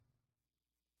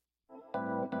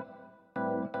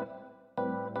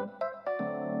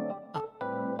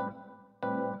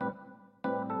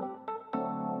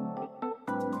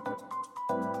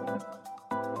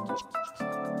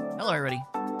Hello, everybody.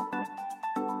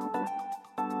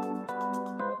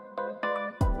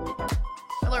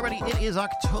 Hello, everybody. It is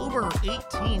October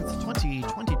 18th,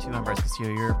 2022. I'm Bryce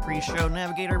Castillo, your pre-show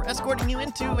navigator, escorting you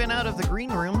into and out of the green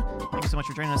room. Thank you so much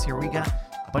for joining us here. We got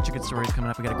a bunch of good stories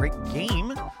coming up. We got a great game.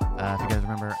 If you guys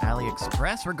remember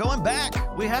AliExpress, we're going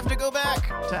back. We have to go back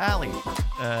to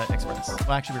AliExpress.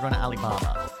 Well, actually, we're going to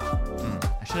Alibaba.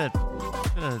 I should have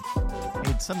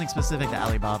made something specific to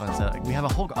Alibaba instead. We have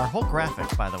our whole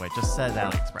graphic, by the way, just says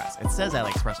AliExpress. It says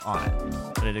AliExpress on it,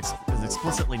 but it is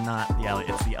explicitly not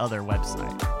it's the other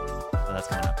website. So that's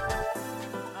coming up.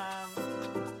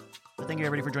 But thank you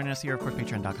everybody for joining us here. Of course,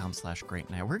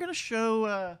 patreon.com/greatnight. We're gonna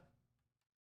show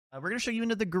you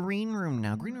into the green room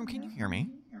now. Green room, can you hear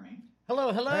me?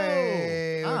 Hello.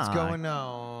 Hey, what's Hi. going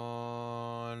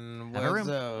on? Have a What's room.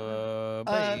 up?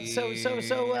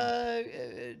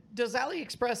 Does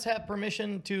AliExpress have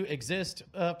permission to exist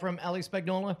from Ali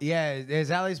Spagnola? Yeah, has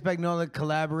Ali Spagnola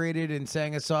collaborated and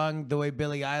sang a song the way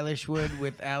Billie Eilish would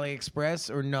with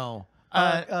AliExpress, or no?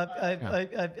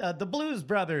 The Blues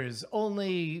Brothers,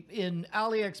 only in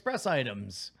AliExpress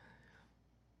items.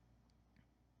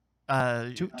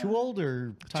 Too old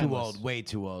or timeless? Too old, way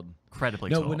too old. Incredibly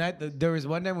No, tall. when there was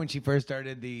one time when she first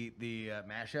started the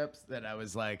mashups that I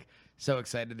was like so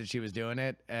excited that she was doing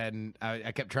it, and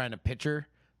I kept trying to pitch her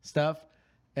stuff,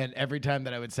 and every time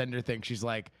that I would send her things, she's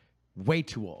like, way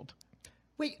too old.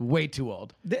 Wait, Way too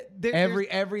old.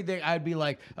 Everything I'd be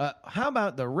like, how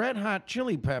about the Red Hot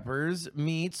Chili Peppers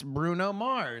meets Bruno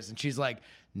Mars? And she's like,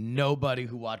 nobody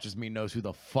who watches me knows who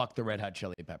the fuck the Red Hot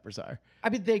Chili Peppers are. I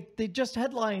mean, they just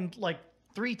headlined like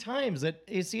 3 times at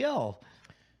ACL.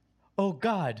 Oh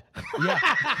God.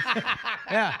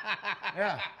 Yeah.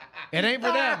 It ain't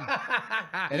for them.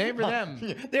 It ain't for them.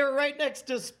 They were right next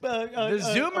to The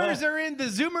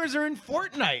Zoomers are in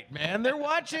Fortnite, man. They're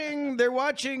watching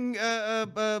fucking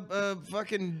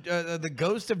the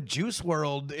Ghost of Juice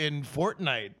World in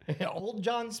Fortnite. Old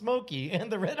John Smokey and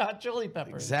the Red Hot Chili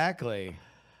Peppers. Exactly.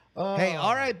 Hey,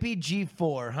 R.I.P.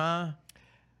 G4, huh?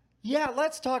 Yeah,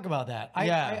 let's talk about that.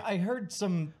 I heard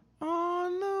some.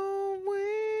 On the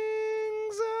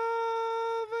wings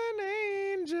of an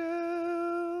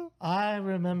angel. I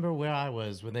remember where I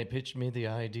was when they pitched me the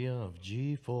idea of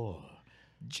G4.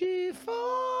 G4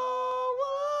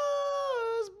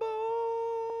 was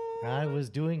born. I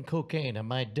was doing cocaine at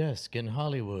my desk in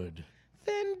Hollywood.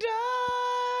 Then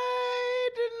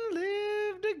died and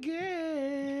lived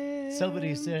again.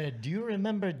 Somebody said, "Do you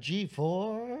remember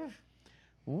G4?"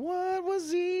 What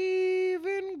was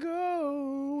even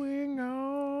going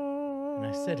on? And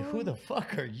I said, "Who the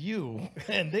fuck are you?"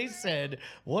 And they said,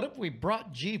 "What if we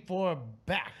brought G4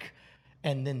 back?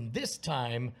 And then this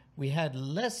time we had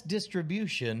less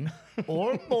distribution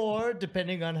or more,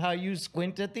 depending on how you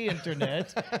squint at the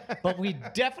internet. But we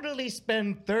definitely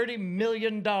spend $30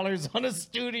 million on a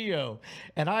studio."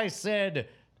 And I said,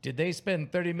 "Did they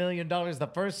spend $30 million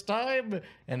the first time?"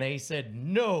 And they said,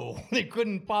 "No, they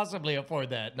couldn't possibly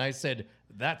afford that." And I said,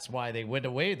 "That's why they went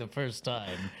away the first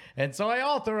time." And so I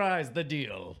authorized the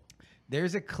deal.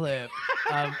 There's a clip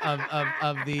of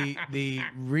the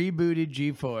rebooted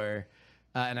G4,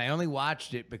 and I only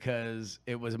watched it because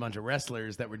it was a bunch of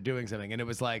wrestlers that were doing something, and it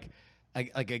was like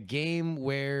a game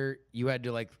where you had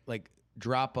to like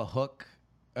drop a hook,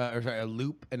 a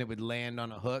loop, and it would land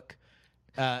on a hook.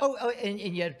 And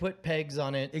you had to put pegs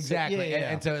on it. Exactly. So,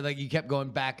 yeah. And so like you kept going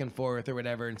back and forth or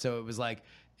whatever. And so it was like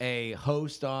a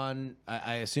host on,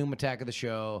 I assume, Attack of the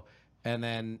Show, and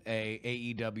then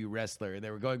a AEW wrestler.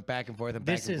 They were going back and forth and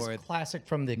back This and is forth. classic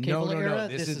from the cable era.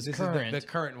 This is current. The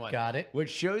current one. Got it. Which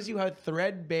shows you how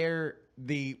threadbare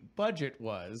the budget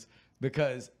was,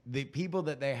 because the people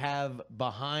that they have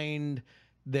behind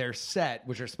their set,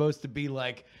 which are supposed to be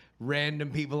like random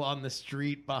people on the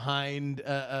street behind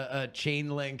a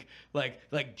chain link, like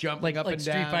jumping up like and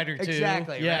Street down. Fighter 2.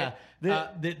 Exactly. Yeah.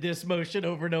 Right? This motion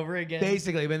over and over again.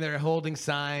 Basically, when they're holding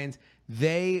signs,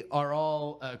 they are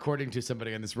all, according to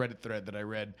somebody on this Reddit thread that I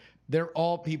read, they're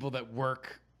all people that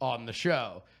work on the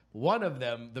show. One of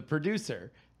them, the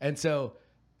producer. And so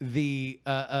the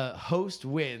host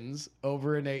wins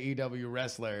over an AEW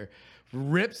wrestler,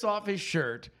 rips off his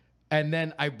shirt, and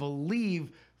then I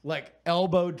believe like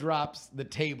elbow drops the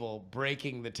table,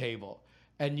 breaking the table.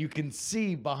 And you can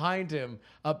see behind him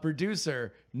a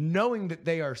producer knowing that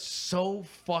they are so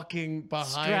fucking behind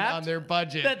Strapped on their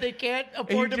budget that they can't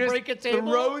afford he to just break a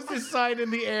table. throws his sign in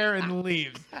the air and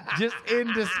leaves, just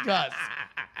in disgust.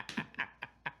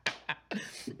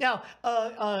 Now,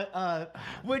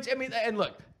 Which, I mean, and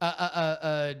look,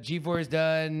 G4 is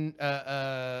done.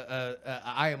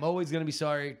 I am always going to be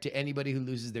sorry to anybody who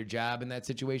loses their job in that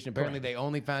situation. Apparently, they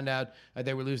only found out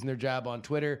they were losing their job on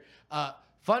Twitter.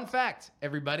 Fun fact,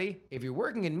 everybody, if you're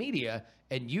working in media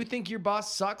and you think your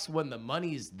boss sucks when the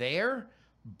money's there,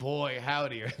 boy,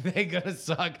 howdy, are they going to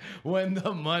suck when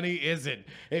the money isn't.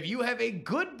 If you have a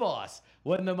good boss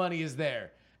when the money is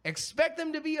there, expect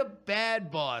them to be a bad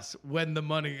boss when the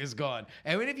money is gone.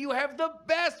 And if you have the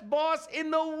best boss in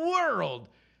the world,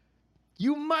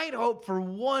 you might hope for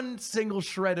one single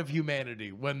shred of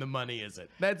humanity when the money isn't.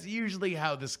 That's usually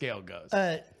how the scale goes.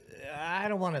 I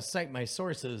don't want to cite my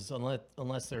sources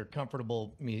unless they're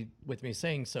comfortable with me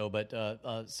saying so, but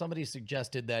somebody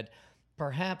suggested that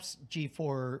perhaps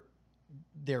G4,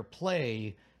 their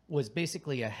play was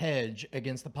basically a hedge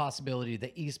against the possibility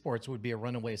that esports would be a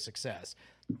runaway success.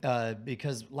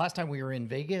 Because last time we were in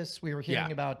Vegas, we were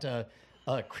hearing about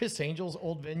Chris Angel's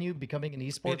old venue becoming an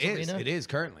esports arena. It is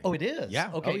currently. Oh, it is?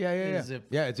 Yeah. Okay. Oh,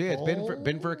 yeah. It's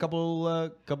been for a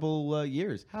couple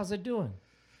years. How's it doing?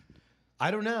 I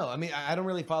don't know. I mean, I don't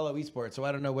really follow esports, so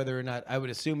I don't know whether or not. I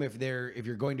would assume if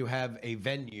you're going to have a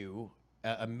venue,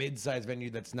 a mid-sized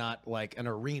venue that's not like an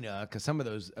arena, because some of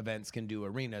those events can do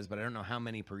arenas, but I don't know how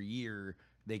many per year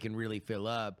they can really fill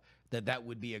up. That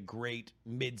would be a great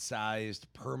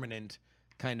mid-sized, permanent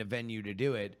kind of venue to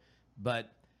do it.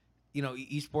 But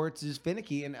esports is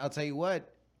finicky, and I'll tell you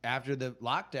what. After the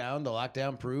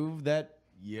lockdown proved that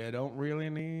you don't really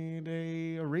need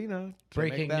a arena to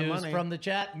Breaking make that news money. from the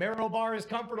chat. Bar is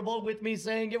comfortable with me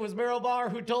saying it was Bar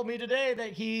who told me today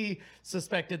that he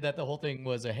suspected that the whole thing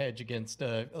was a hedge against,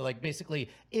 basically,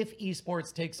 if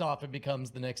esports takes off and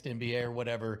becomes the next NBA or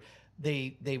whatever,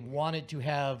 they wanted to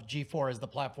have G4 as the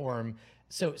platform.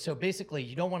 So basically,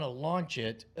 you don't want to launch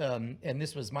it, and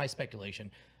this was my speculation.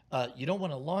 You don't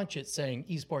want to launch it saying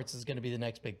esports is going to be the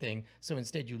next big thing. So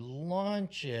instead, you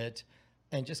launch it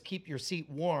and just keep your seat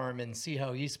warm and see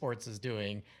how esports is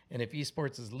doing. And if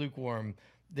esports is lukewarm,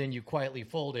 then you quietly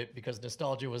fold it because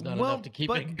nostalgia was not enough to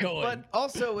keep it going. But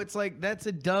also, it's like, that's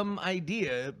a dumb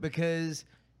idea, because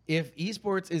if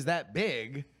esports is that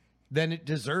big, then it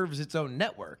deserves its own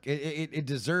network. It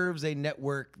deserves a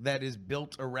network that is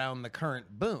built around the current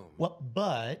boom. Well,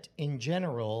 but in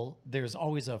general, there's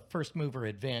always a first mover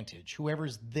advantage.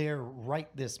 Whoever's there right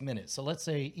this minute. So let's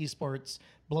say esports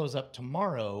blows up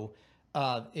tomorrow.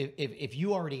 If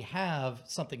you already have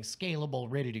something scalable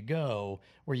ready to go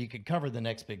where you could cover the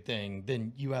next big thing,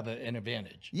 then you have an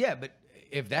advantage. Yeah, but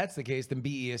if that's the case, then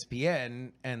be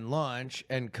ESPN and launch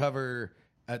and cover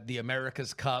the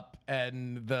America's Cup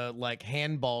and the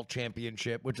handball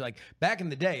championship, which back in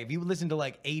the day, if you listen to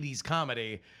 80s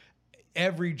comedy,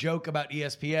 every joke about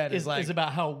ESPN is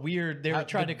about how weird they were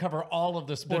trying to cover all of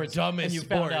the sports, dumbest and you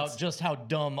found sports. out just how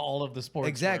dumb all of the sports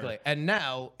exactly. were. And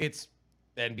now it's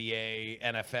NBA,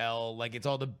 NFL, it's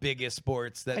all the biggest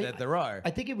sports that there are. I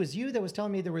think it was you that was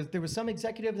telling me there was some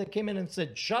executive that came in and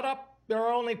said, "Shut up! There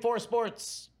are only 4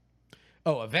 sports."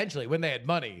 Oh, eventually, when they had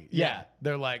money, yeah,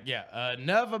 they're like,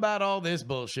 enough about all this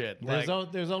bullshit. There's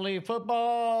only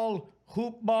football,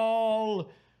 hoop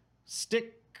ball,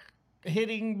 stick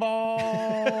hitting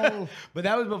ball. But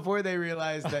that was before they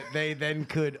realized that they then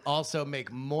could also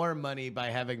make more money by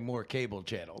having more cable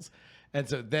channels. And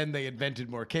so then they invented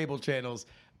more cable channels.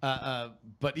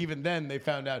 But even then they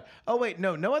found out, oh, wait,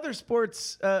 no other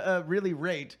sports really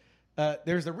rate.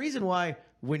 There's a reason why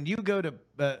when you go to,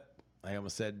 I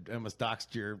almost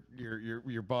doxed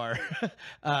your bar.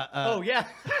 Oh, yeah.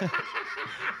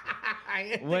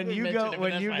 When you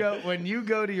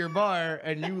go to your bar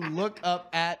and you look up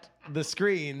at the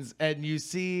screens and you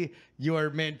see your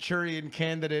Manchurian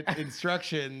Candidate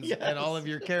instructions Yes. and all of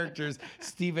your characters,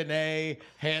 Stephen A,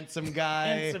 handsome guy,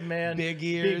 Handsome man, big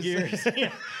ears.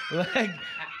 Yeah.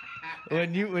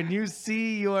 When you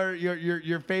see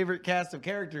your favorite cast of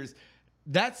characters,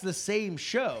 that's the same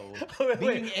show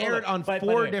being aired on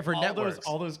 4 different networks.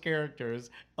 All those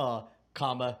characters, and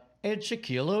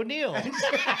Shaquille O'Neal.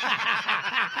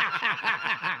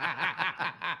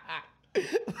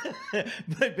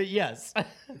 but yes.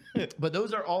 But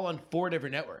those are all on 4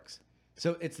 different networks.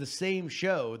 So it's the same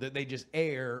show that they just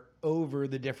air over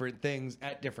the different things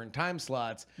at different time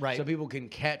slots. Right. So people can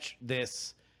catch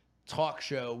this talk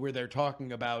show where they're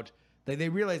talking about, they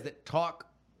realize that talk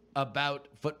about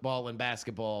football and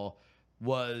basketball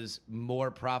was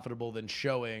more profitable than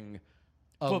showing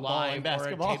a Football live and or a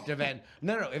basketball. taped event.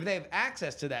 No. If they have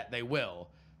access to that, they will.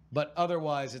 But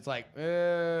otherwise, it's like,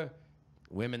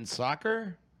 women's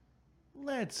soccer?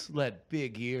 Let's let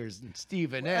Big Ears and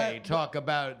Stephen A talk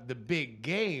about the big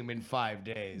game in 5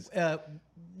 days.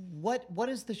 what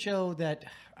is the show that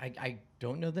I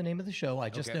don't know the name of the show. I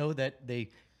just Okay. know that they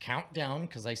count down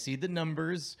because I see the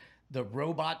numbers, the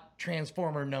robot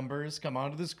transformer numbers come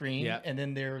onto the screen, Yeah. and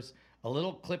then there's a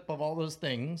little clip of all those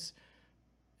things.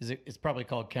 It's probably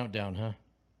called Countdown, huh?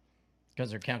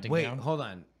 Because they're counting Wait, down. hold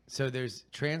on. So there's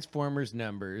Transformers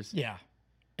numbers. Yeah,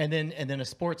 and then a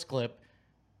sports clip,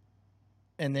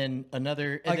 and then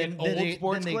another Like and an then old they-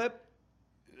 sports then they- clip?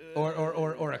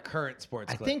 Or a current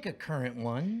sports I clip? think a current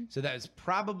one. So that was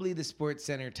probably the Sports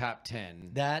Center top 10.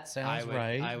 That sounds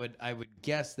right. I would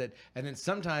guess that. And then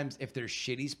sometimes if there's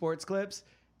shitty sports clips,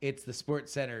 it's the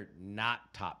Sports Center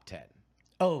not top 10.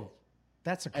 Oh,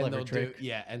 that's a And clever they'll trick. do,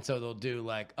 yeah, and so they'll do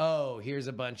like, oh, here's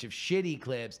a bunch of shitty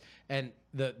clips, and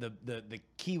the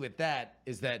key with that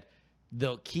is that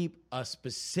they'll keep a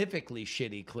specifically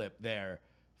shitty clip there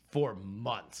for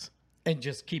months, And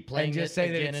just keep playing and just it say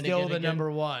that again it's and still again the and again.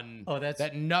 number one. Oh, that's-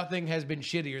 that nothing has been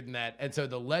shittier than that, and so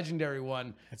the legendary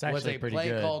one That's was actually a pretty play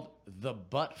good. called the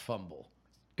butt fumble.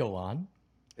 Go on.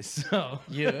 So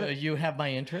You have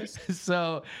my interest.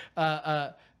 So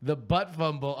the butt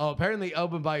fumble. Oh, apparently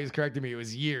Open Bayou's corrected me. It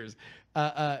was years.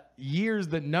 Years.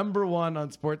 The number one on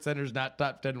SportsCenter's not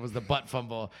top 10 was the butt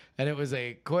fumble, and it was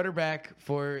a quarterback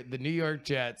for the New York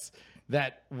Jets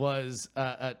that was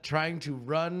trying to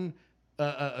run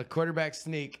a quarterback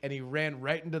sneak, and he ran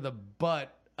right into the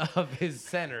butt of his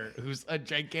center, who's a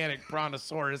gigantic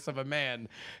brontosaurus of a man,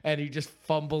 and he just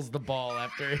fumbles the ball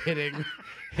after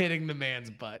hitting the man's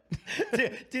butt.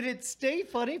 Did it stay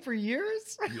funny for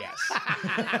years?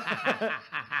 Yes.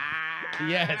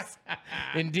 Yes.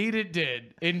 Indeed it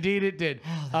did. Indeed it did.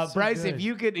 that's so Bryce, good.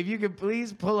 if you could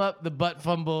please pull up the butt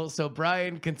fumble so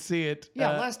Brian can see it.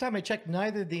 Yeah, last time I checked,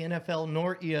 neither the NFL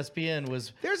nor ESPN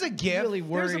was. There's a GIF. Really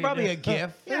There's worried. probably a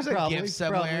GIF. Yeah, There's a probably, GIF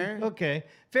somewhere. probably. Okay,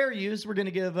 fair use. We're gonna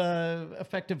give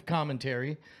effective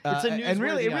commentary. It's a And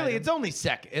really, newsworthy item. it's only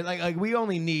second. Like we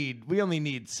only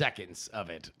need seconds of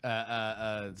it.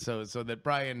 So that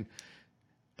Brian.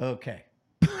 Okay.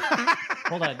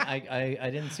 Hold on, I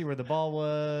didn't see where the ball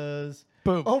was.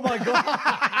 Boom. Oh my god!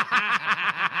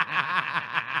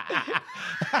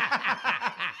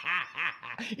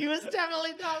 He was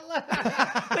definitely not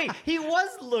looking. Wait, he was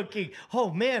looking.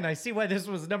 Oh man, I see why this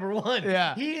was number one.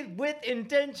 Yeah. He, with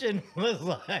intention, was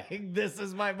like, "This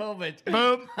is my moment.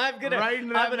 Boom. I'm gonna, Right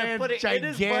into that I'm gonna man's put it in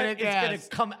his butt. gigantic It's gonna ass."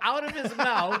 come out of his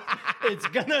mouth. It's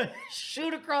gonna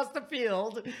shoot across the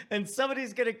field, and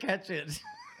somebody's gonna catch it."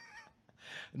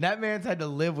 That man's had to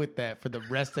live with that for the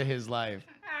rest of his life.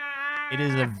 It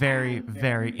is a very,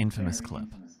 very infamous clip.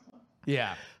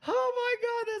 Yeah. Oh my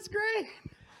god, that's great.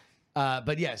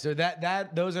 But yeah, so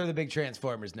those are the big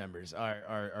Transformers numbers.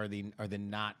 Are the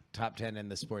not top 10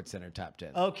 and the Sports Center top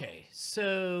 10. Okay,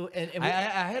 so and I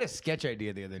had a sketch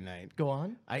idea the other night. go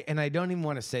on. I don't even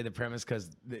want to say the premise because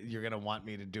you're gonna want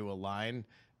me to do a line,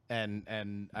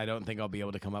 and I don't think I'll be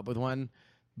able to come up with one.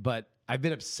 But I've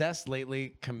been obsessed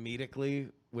lately,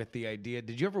 comedically, with the idea.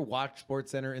 Did you ever watch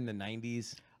Sports Center in the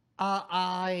 90s?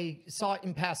 I saw it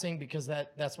in passing because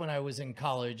that's when I was in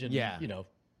college, and Yeah.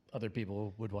 other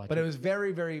people would watch. But it was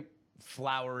very, very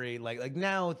flowery. Like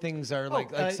now things are like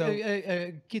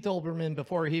Keith Olbermann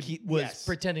before he was yes,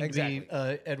 pretending exactly. to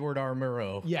be Edward R.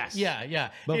 Murrow. Yes. yeah.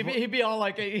 Before- He'd be all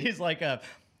like, he's like a.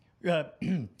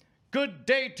 Good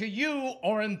day to you,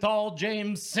 Orenthal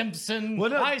James Simpson.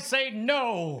 Well, no. I say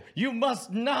no, you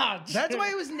must not. That's why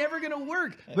it was never going to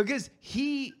work, because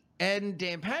he and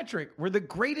Dan Patrick were the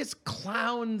greatest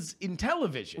clowns in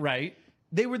television. right.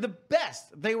 They were the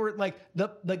best. They were like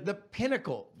the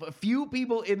pinnacle. A few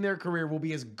people in their career will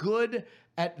be as good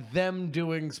at them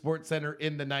doing Sports Center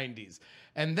in the 90s.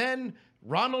 And then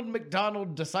Ronald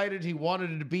McDonald decided he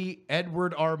wanted to be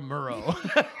Edward R. Murrow.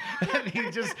 And he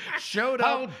just showed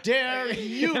How up. dare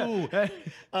you?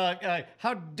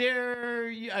 How dare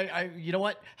you? You know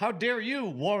what? How dare you,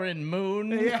 Warren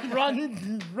Moon? Yeah.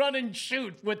 Run and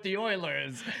shoot with the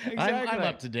Oilers. I'm Exactly.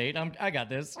 up to date. I got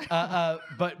this.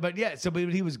 But yeah,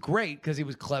 but he was great because he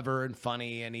was clever and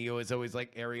funny, and he was always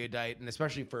like erudite, and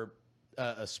especially for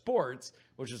sports,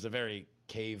 which is a very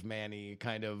caveman-y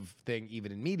kind of thing,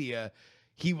 even in media,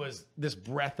 he was this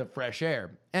breath of fresh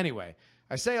air. Anyway,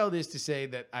 I say all this to say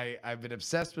that I've been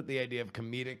obsessed with the idea of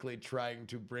comedically trying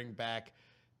to bring back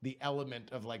the element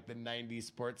of like the 90s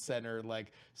Sports Center,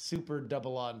 like super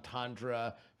double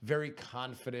entendre, very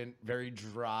confident, very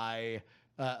dry,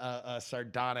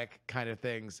 sardonic kind of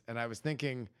things. And I was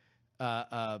thinking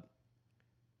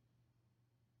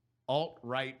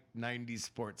alt-right 90s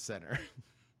Sports Center.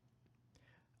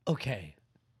 Okay.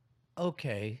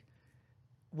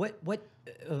 What?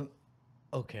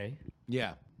 Okay.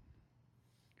 Yeah.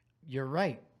 You're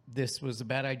right. this was a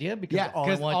bad idea because Yeah, all I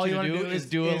 'cause want all you you to wanna do do is is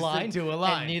do a to line. do a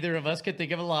line. And neither of us could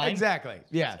think of a line. Exactly.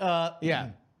 Yeah. Uh,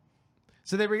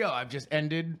 So there we go. I've just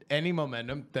ended any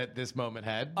momentum that this moment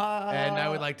had, and I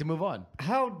would like to move on.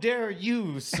 How dare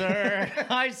you, sir?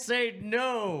 I say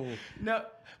no. No,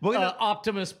 well,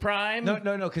 Optimus Prime. no,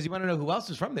 because you want to know who else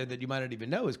is from there that you might not even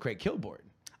know is Craig Kilborn.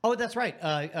 Oh, that's right.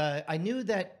 I knew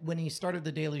that when he started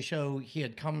The Daily Show, he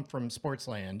had come from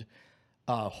Sportsland.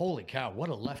 Holy cow, what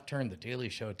a left turn The Daily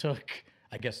Show took.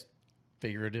 I guess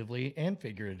figuratively and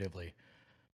figuratively.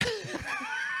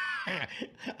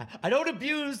 I don't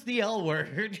abuse the L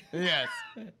word. Yes.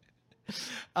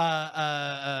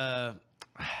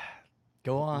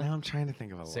 Go on. Now I'm trying to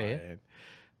think of a Say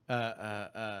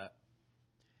line.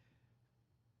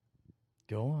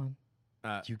 Go on.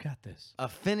 You got this. A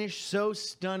finish so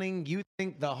stunning you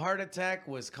think the heart attack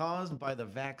was caused by the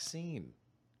vaccine.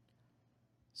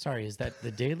 Sorry, is that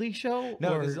The Daily Show?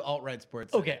 No, or... this is Alt-Right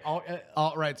Sports Center. Okay.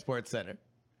 Alt-Right Sports Center.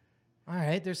 All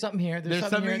right. There's something here. There's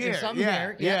something here. There's something yeah,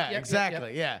 here. Yeah, Yep,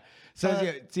 exactly. yep.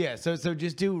 Yeah. So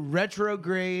just do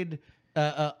retrograde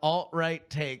alt-right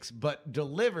takes, but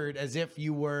delivered as if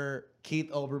you were Keith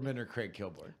Olbermann or Craig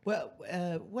Kilborn. Well,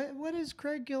 what is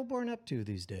Craig Kilborn up to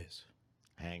these days?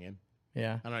 Hanging.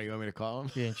 Yeah. I don't know. You want me to call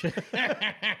him? Yeah.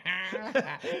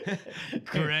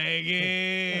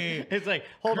 Craigie. It's like,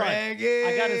 hold Craigie. on.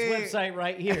 I got his website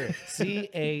right here.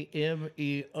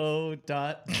 CAMEO.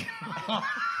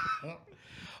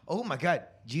 Oh my God!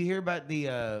 Did you hear about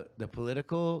the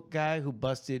political guy who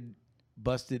busted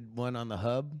one on the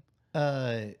hub?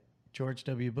 George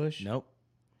W. Bush. Nope.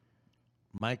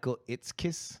 Michael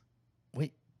Itzkis.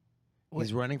 Wait.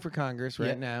 He's running for Congress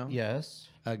right now. Yes.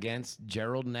 Against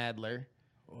Gerald Nadler.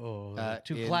 Oh,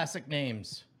 two in- classic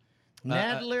names.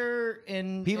 Nadler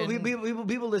and People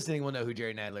listening will know who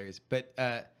Jerry Nadler is, but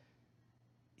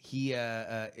he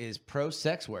is pro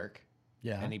sex work.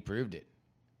 Yeah. And he proved it.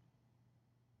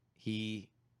 He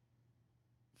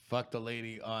fucked a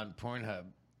lady on Pornhub,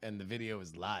 and the video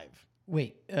is live.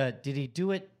 Wait, did he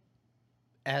do it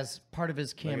as part of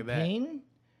his Look at that. campaign?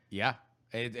 Yeah,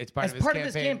 it's part As of his part campaign.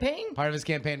 of his campaign? Part of his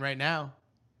campaign right now.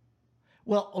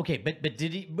 Well, okay, but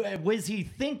did he? Was he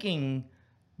thinking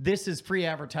this is free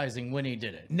advertising when he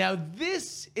did it? Now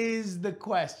this is the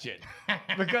question,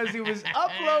 because it was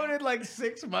uploaded like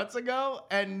 6 months ago,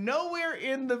 and nowhere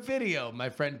in the video, my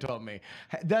friend told me,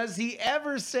 does he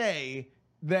ever say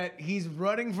that he's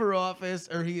running for office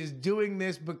or he is doing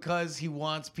this because he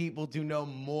wants people to know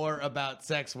more about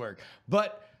sex work.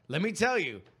 But let me tell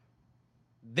you,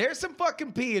 there's some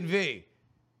fucking P and V.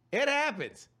 It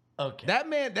happens. Okay. That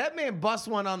man busts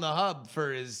one on the hub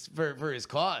for his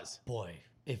cause. Boy,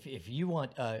 if you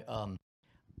want,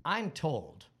 I'm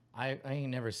told, I ain't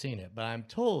never seen it, but I'm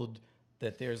told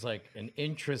that there's like an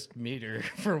interest meter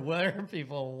for where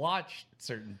people watch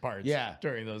certain parts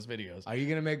during those videos. Are you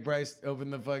gonna make Bryce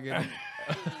open the fucking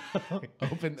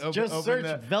open Just search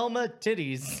the... Velma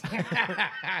titties.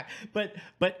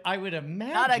 but I would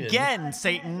imagine Not again,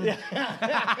 Satan.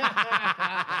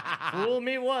 Fool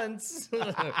me once.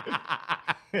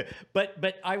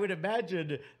 but I would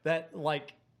imagine that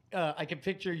like I can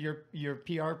picture your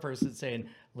PR person saying,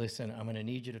 "Listen, I'm going to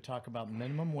need you to talk about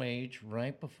minimum wage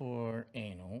right before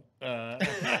anal." I'm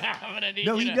gonna need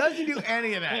No, you he to- doesn't do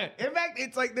any of that. In fact,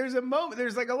 it's like there's a moment,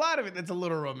 there's like a lot of it that's a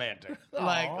little romantic.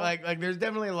 Like there's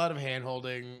definitely a lot of hand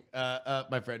holding.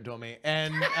 My friend told me,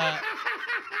 and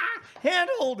hand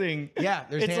holding. Yeah,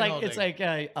 there's it's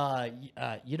hand-holding.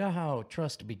 you know how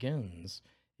trust begins.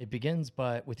 It begins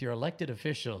with your elected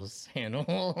officials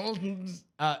handles.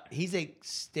 he's a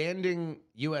standing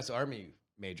U.S. Army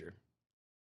major.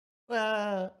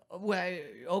 Well,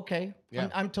 okay. Yeah.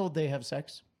 I'm told they have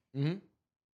sex. Mm-hmm.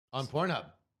 On Pornhub.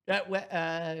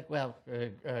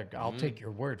 I'll take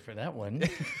your word for that one.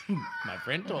 My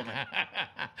friend told me.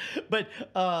 But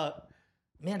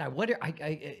man, I wonder.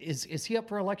 Is he up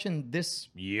for election this?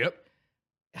 Yep.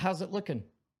 How's it looking?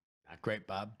 Not great,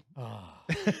 Bob. Oh.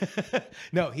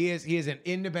 No, he is an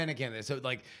independent candidate. So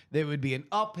like there would be an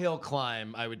uphill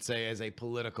climb, I would say, as a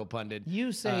political pundit.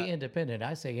 You say independent,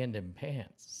 I say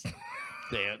independence.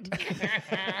 Dan.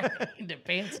 The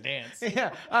pants dance.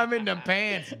 Yeah, I'm in the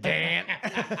pants, Dan.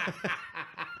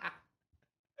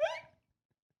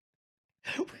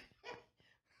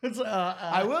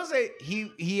 I will say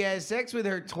he has sex with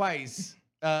her twice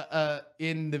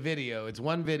in the video. It's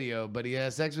one video, but he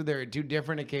has sex with her at two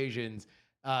different occasions.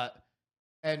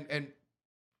 And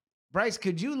Bryce,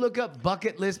 could you look up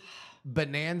bucket list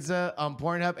bonanza on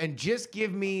Pornhub and just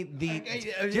give me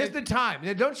just the time?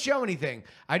 Don't show anything.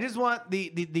 I just want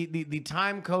the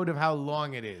time code of how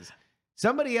long it is.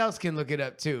 Somebody else can look it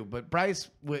up too, but Bryce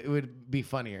would be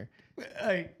funnier.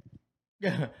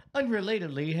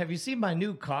 Unrelatedly, have you seen my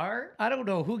new car? I don't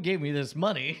know who gave me this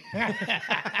money.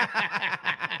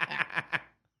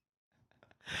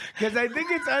 Because I think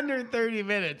it's under 30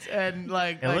 minutes, and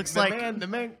like It looks like the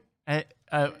man.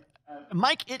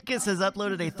 Mike Itkiss has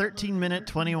uploaded a 13-minute,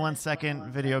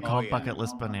 21-second video called yeah. Bucket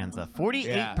List Bonanza.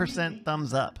 48%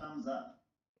 thumbs up.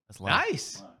 That's low.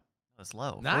 Nice That's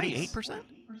low. Nice. 48%?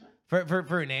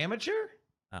 for an amateur.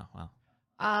 Oh, wow.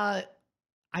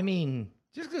 I mean,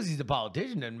 Just because he's a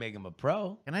politician doesn't make him a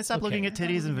pro. Can I stop Okay. looking at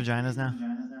titties and vaginas now?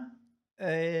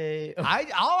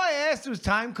 All I asked was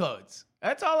time codes.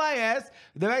 That's all I asked.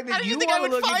 The fact How that do you you think I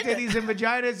want to would look at find it? titties and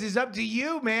vaginas is up to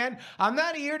you, man. I'm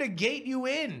not here to gate you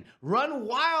in. Run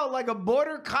wild like a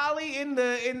border collie in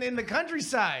the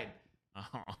countryside.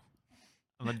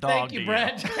 I'm a dog. thank you, to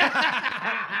Brett. Is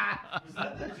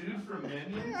that the dude from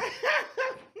Minions?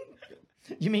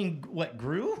 You mean what,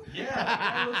 Gru?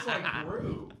 Yeah, he looks like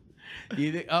Gru.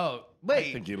 You think, oh, I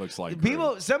wait. think he looks like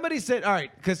People, somebody said, all right,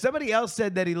 because somebody else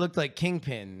said that he looked like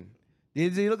Kingpin.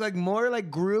 Does he look like more like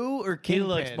Gru or He Kingpin?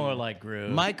 looks more like Gru.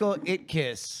 Michael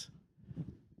Itkiss. Gru.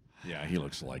 Yeah, he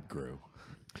looks like Gru.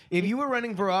 If you were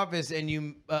running for office and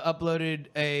you uploaded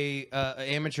a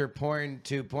amateur porn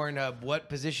to Pornhub, what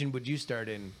position would you start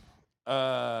in?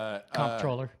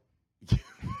 Comptroller.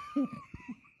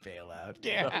 Fail out.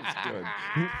 That was good.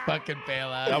 Fucking fail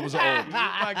out. That was old.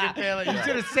 Fucking fail out. You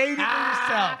should have saved it for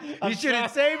yourself. You should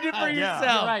have saved it for yourself.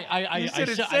 You're right. You I should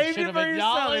have should saved it for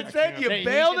yourself. Instead, you Hey,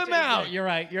 bailed should him say- out. You're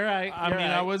right. I mean,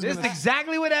 I was This is gonna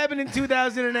exactly what happened in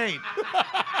 2008.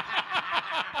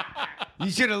 You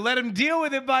should have let him deal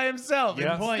with it by himself.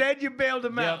 Yeah. Instead, you bailed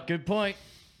him Yeah, out. good point.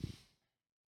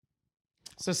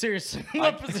 So seriously,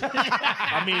 what position?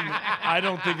 I mean, I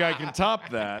don't think I can top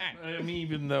that. I mean,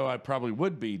 even though I probably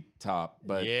would be top,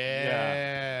 but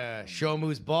Yeah. Show him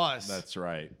who's boss. that's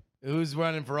right. Who's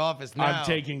running for office now? I'm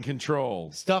taking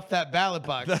control. Stuff that ballot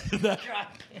box.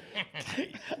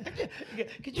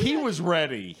 He was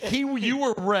ready. You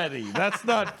were ready. That's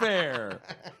not fair.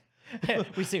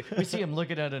 we see him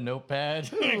looking at a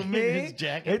notepad in Me? his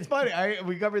jacket. It's funny.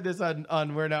 We covered this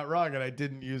on We're Not Wrong, and I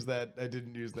didn't use that. I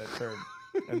didn't use that term,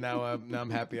 and now I'm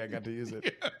happy I got to use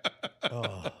it.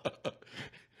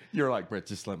 You're like, Brett,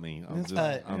 just let me. I'm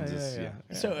just, yeah.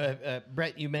 So,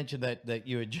 Brett, you mentioned that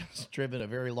you had just driven a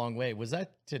very long way. Was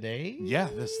that today? Yeah,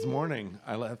 this morning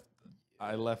I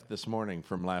left this morning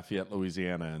from Lafayette,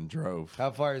 Louisiana, and drove.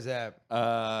 How far is that?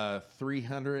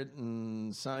 300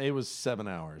 and some. It was 7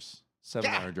 hours.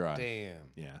 7-hour drive. Damn.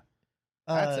 Yeah.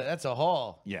 That's a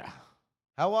haul. Yeah.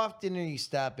 How often are you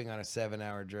stopping on a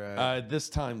 7-hour drive? This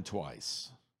time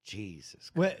twice.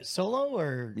 Jesus. What, solo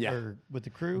or Yeah. or with the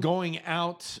crew? Going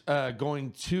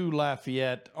to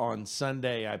Lafayette on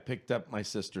Sunday, I picked up my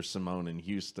sister Simone in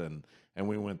Houston, and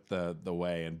we went the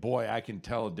way. And boy, I can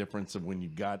tell a difference of when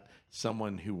you've got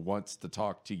someone who wants to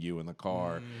talk to you in the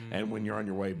car, and when you're on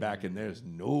your way back, and there's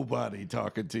nobody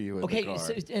talking to you in the car.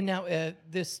 So, and now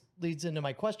this leads into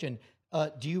my question.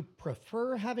 Do you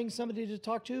prefer having somebody to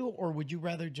talk to, or would you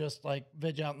rather just like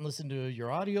veg out and listen to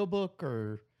your audiobook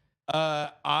or?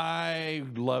 I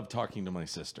love talking to my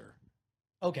sister,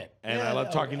 Okay. and Yeah, I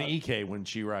love talking to uh, EK when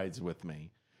she rides with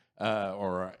me,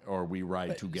 or we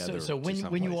ride together. So when to you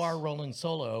someplace. are rolling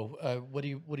solo, what do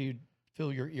you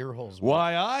fill your ear holes with?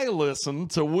 Why, I listen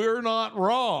to We're Not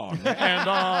Wrong,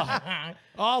 and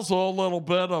also a little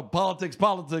bit of politics.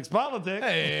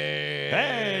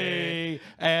 Hey,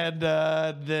 and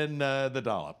then the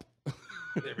dollop.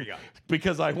 There we go.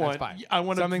 Because I want Fine. to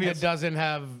Something feel, that doesn't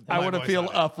have. I my want to voice feel on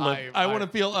it. uplifted. I want to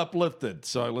feel uplifted,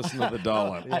 so I listen to the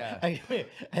dollop. Yeah.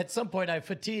 At some point, I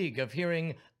fatigue of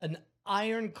hearing an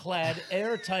ironclad,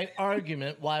 airtight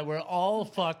argument why we're all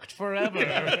fucked forever.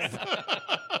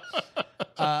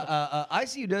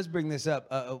 ICU does bring this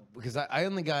up because I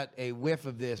only got a whiff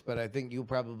of this, but I think you'll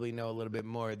probably know a little bit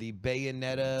more. The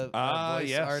Bayonetta voice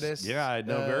Yes. artist. Yeah, I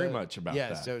know very much about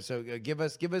yeah, that. so give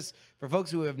us for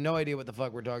folks who have no idea what the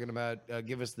fuck we're talking about.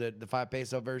 Give us the 5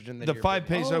 peso version. Then The your 5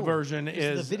 opinion. peso Oh, version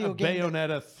is is the video game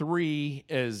Bayonetta 3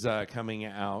 is coming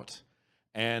out.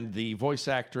 And the voice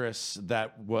actress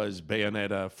that was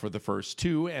Bayonetta for the first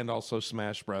 2 and also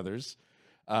Smash Brothers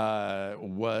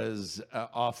was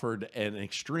offered an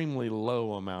extremely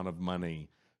low amount of money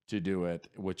to do it,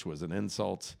 which was an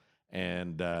insult.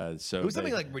 And so It was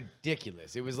something like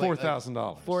ridiculous. It was like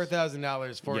 $4,000.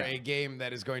 $4,000 for Yeah. a game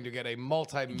that is going to get a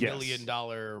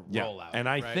multi-million-dollar Yeah. rollout. And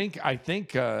I right?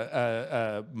 think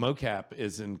mocap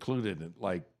is included.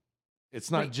 Like, it's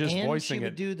not Wait, just and voicing she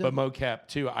would it, do the- but mocap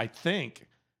too. I think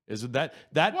Is that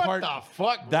What part? the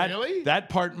fuck? That Really? that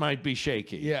part might be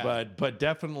shaky. Yeah. but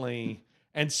definitely.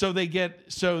 And so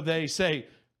they say.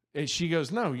 And she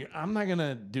goes, no, I'm not going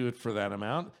to do it for that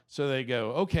amount. So they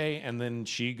go, okay. And then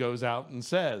she goes out and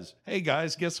says, hey,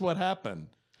 guys, guess what happened?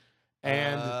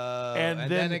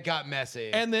 And then it got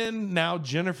messy. And then now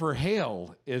Jennifer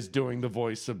Hale is doing the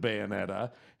voice of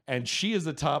Bayonetta, and she is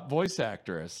the top voice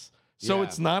actress. So Yeah.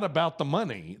 it's not about the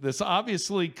money. This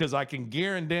obviously, because I can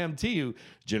guarantee you,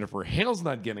 Jennifer Hale's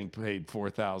not getting paid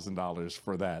 $4,000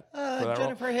 for that. for that role.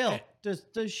 Jennifer Hill.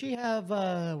 Does she have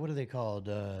what are they called?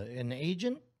 An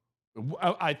agent?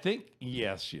 I think,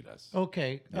 yes, she does.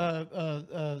 Okay.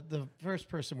 The first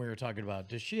person we were talking about,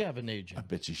 does she have an I agent?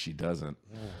 bet you she doesn't.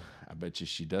 I bet you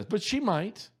she does, but she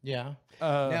might. Yeah.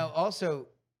 Now, also,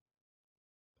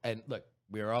 and look,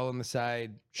 we are all on the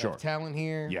side Sure. of talent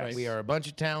here. Yes. We are a bunch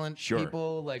of talent Sure.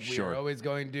 people. Like, we Sure. are always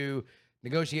going to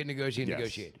negotiate.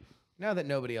 Yes. Now that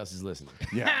nobody else is listening.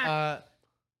 Yeah.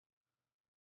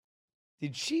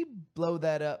 Did she blow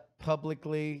that up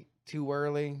publicly too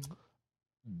early?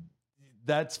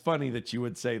 That's funny that you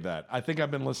would say that. I think I've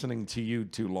been listening to you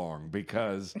too long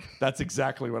because that's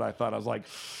exactly what I thought. I was like,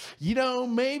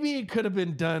 maybe it could have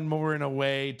been done more in a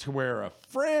way to where a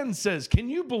friend says, can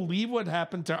you believe what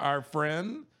happened to our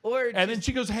friend? And then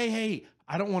she goes, hey,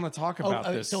 I don't want to talk about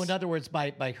this. So in other words,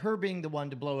 by her being the one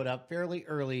to blow it up fairly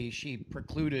early, she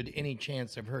precluded any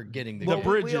chance of her getting the The gig.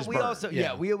 bridge we, is we burned. also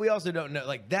we also don't know.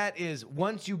 Like, that is,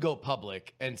 once you go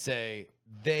public and say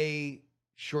they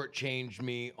shortchanged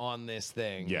me on this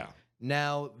thing. Yeah.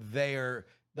 Now they're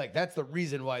like, that's the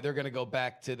reason why they're gonna go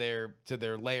back to their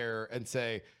lair and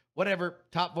say, whatever,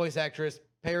 top voice actress,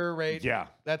 pay her rate. Yeah.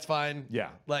 That's fine. Yeah.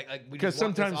 Like we Because just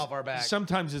want this sometimes, off our back.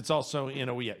 sometimes it's also, yeah.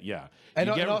 And,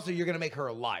 You and get- also, you're going to make her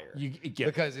a liar.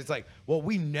 Because it's like, well,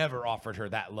 we never offered her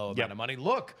that low amount Yep. of money.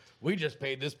 Look, we just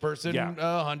paid this person Yeah.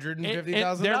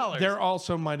 $150,000. There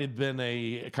also might have been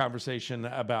a conversation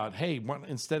about, hey,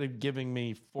 instead of giving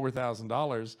me $4,000,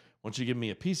 why don't you give me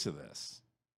a piece of this?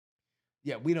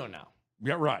 Yeah, we don't know.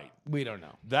 Yeah, right. We don't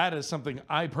know. That is something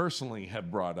I personally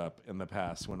have brought up in the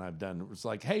past when I've done. It's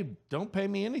like, hey, don't pay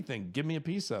me anything. Give me a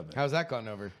piece of it. How's that gone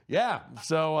over? Yeah.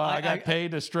 So I got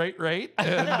paid a straight rate.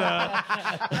 And,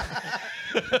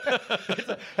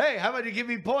 Hey, how about you give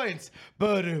me points?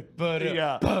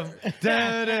 Yeah. Do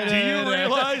you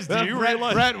realize?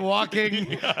 Brett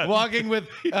walking with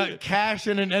cash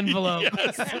in an envelope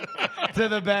to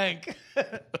the bank.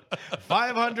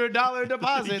 $500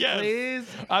 deposit, Yes. please.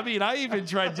 I mean, I even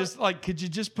tried just like, could you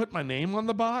just put my name on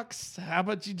the box? How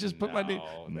about you just put my name?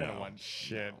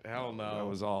 Shit. Hell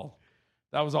no.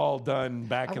 That was all done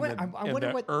back in wonder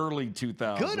the what- early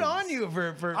 2000s. Good on you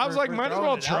for I was like, might as throwing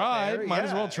well it out try. there. Might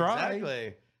as well try.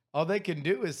 Exactly. All they can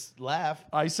do is laugh.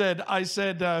 I said,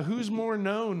 who's more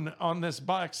known on this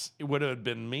box? It would have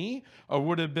been me, or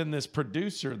would have been this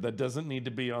producer that doesn't need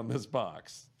to be on this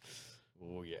box?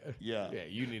 Oh yeah. Yeah. Yeah,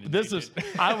 you need to This change is. it.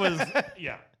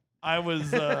 I was,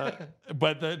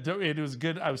 but it was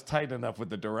good. I was tight enough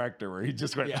with the director where he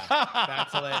just went, Yeah,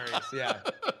 that's hilarious. Yeah,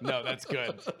 no, that's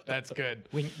good. That's good.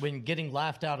 When getting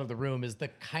laughed out of the room is the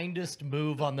kindest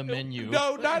move on the menu.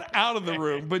 no, not out of the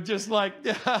room, but just like,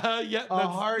 yeah, A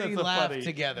hearty that's laugh funny.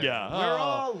 together. Yeah. We're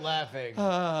all laughing.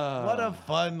 What a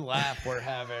fun laugh we're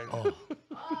having.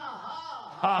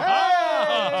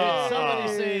 Did somebody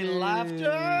say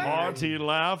laughter? Hearty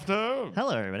laughter.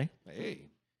 Hello, everybody. Hey.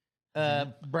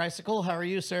 Brycicle, how are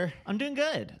you, sir? I'm doing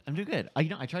good.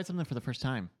 I tried something for the first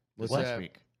time What's last that?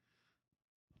 week.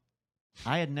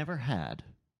 I had never had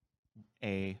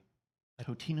a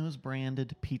Totino's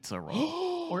branded pizza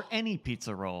roll or any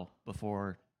pizza roll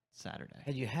before Saturday.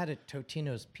 Had you had a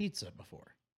Totino's pizza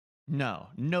before? No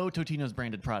Totino's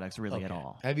branded products really at Okay.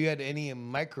 all. Have you had any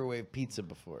microwave pizza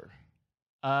before?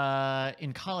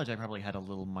 In college, I probably had a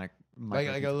little microwave,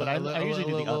 but I usually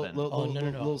do the oven.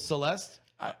 Little Celeste?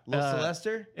 Little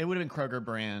Celester? It would have been Kroger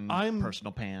brand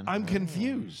personal pan. I'm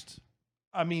confused.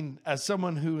 I mean, as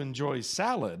someone who enjoys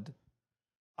salad,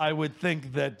 I would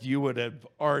think that you would have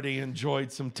already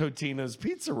enjoyed some Totino's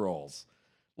pizza rolls,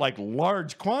 like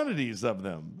large quantities of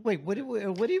them. Wait, what do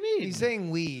you mean? He's saying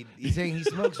weed. He's saying he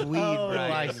smokes weed,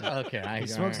 Brian. Okay. He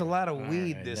smokes a lot of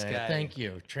weed, this guy. Thank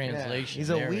you. Yeah, Translation. he's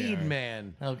a There we weed are.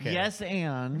 man. Okay. Yes,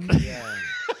 and Yeah.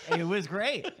 it was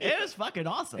great. It was fucking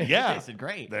awesome. Yeah. It tasted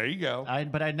great. There you go.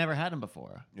 But I'd never had them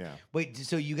before. Yeah. Wait,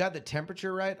 so you got the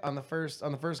temperature right on the first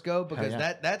go? Because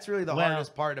yeah. that's really the Well-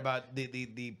 hardest part about the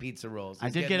pizza rolls. I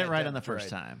is did getting get it that right on the temperature first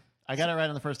time. I got it right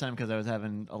on the first time because I was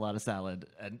having a lot of salad.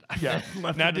 And Yeah.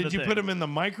 left Now, them in did the you put them in the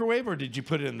microwave or did you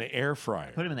put it in the air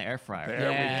fryer? Put them in the air fryer. There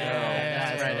we go.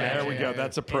 that's right. There we go.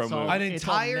 That's a pro It's all- move. An It's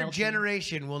all entire melted.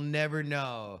 generation will never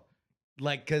know.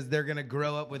 Like, because they're going to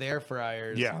grow up with air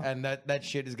fryers. Yeah. And that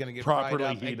shit is going to get Properly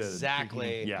fried up heated.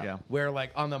 exactly. Yeah. Yeah. Where,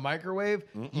 like, on the microwave,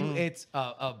 it's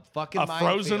a fucking A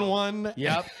frozen minefield. one.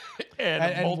 Yep. And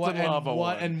a molten lava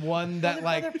one. And one that,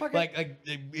 Motherfucker.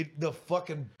 the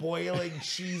fucking boiling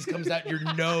cheese comes out your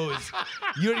nose.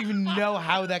 You don't even know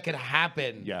how that could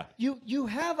happen. Yeah. You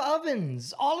have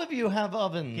ovens. All of you have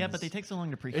ovens. Yeah, but they take so long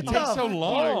to preheat. It takes so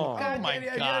long. God, my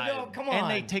yeah, God. no, come on.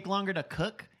 And they take longer to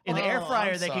cook. In the Oh, air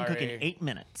fryer, I'm they can cook in sorry. 8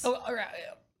 minutes. Oh, all right.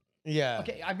 Yeah.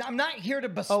 Okay, I'm not here to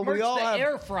besmirch all the have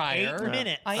air fryer. 8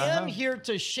 minutes. I am here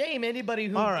to shame anybody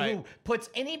who, All right. who puts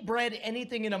any bread,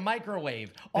 anything in a microwave.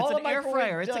 It's All an a air microwave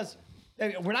fryer. It's a-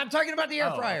 does. We're not talking about the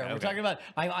air Oh, fryer. okay, We're okay. talking about.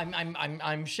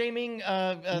 I'm shaming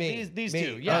Me. these Me.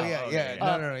 two. Yeah. Oh,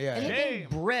 yeah. No, yeah. Anything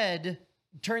bread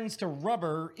turns to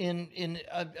rubber in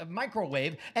a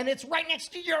microwave, and it's right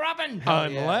next to your oven. Put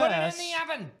it in Unless, the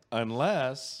oven.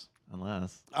 unless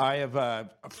I have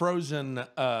frozen,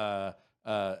 a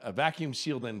vacuum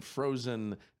sealed and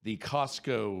frozen the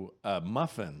Costco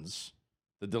muffins,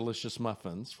 the delicious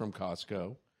muffins from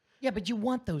Costco. Yeah, but you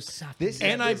want those soft.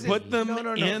 And I put them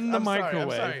in the I'm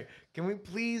microwave. sorry. Can we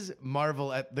please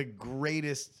marvel at the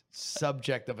greatest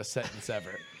subject of a sentence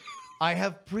ever? I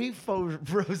have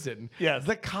pre-frozen Yes.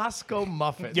 the Costco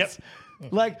muffins. Yep.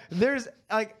 Like, there's,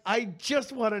 like, I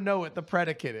just want to know what the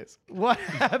predicate is. What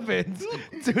happens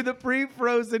to the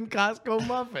pre-frozen Costco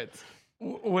muffins?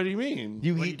 What do you mean?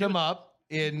 You heat them up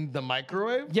in the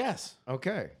microwave? Yes.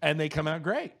 Okay. And they come out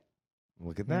great.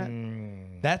 Look at that.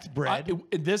 That's bread.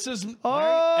 This is,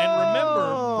 Oh. and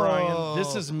remember, Brian,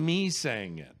 this is me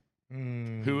saying it.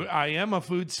 Who I am a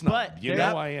food snob. But You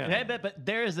there- know I am. Yeah, but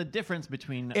there is a difference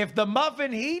between. If the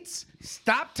muffin heats,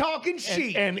 stop talking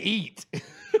shit. and eat.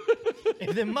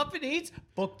 If the muffin eats,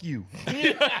 fuck you.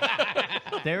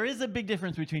 There is a big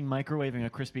difference between microwaving a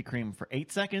Krispy Kreme for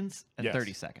 8 seconds and Yes.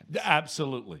 30 seconds.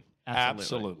 Absolutely. Absolutely.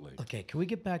 Absolutely. Okay, can we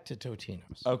get back to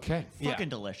Totino's? Okay. Fucking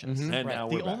delicious. And now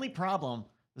we're The only problem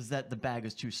is that the bag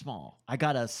is too small. I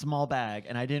got a small bag,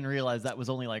 and I didn't realize that was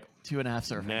only like 2.5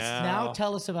 servings. Now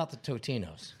tell us about the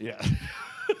Totino's. Yeah.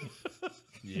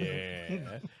 Yeah.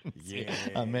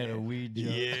 I'm at a weed joint.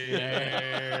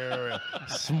 Yeah.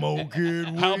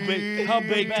 Smoking How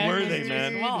baked were they,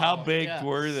 man? small. How baked Yeah.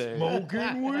 were they?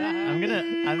 Smoking weed.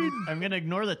 I'm gonna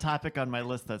ignore the topic on my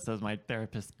list that says my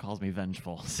therapist calls me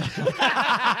vengeful. So-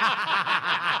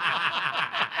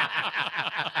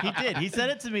 He did. He said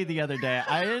it to me the other day.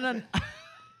 I didn't.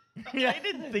 I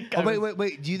didn't think. Oh, I was-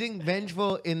 wait. Do you think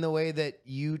vengeful in the way that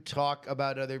you talk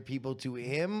about other people to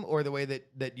him, or the way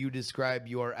that you describe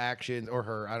your actions, or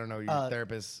her? I don't know, your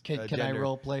therapist. Can I gender.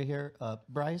 role play here?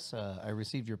 Bryce, I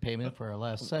received your payment for our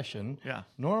last session. Yeah.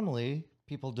 Normally,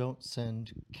 people don't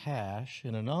send cash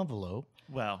in an envelope.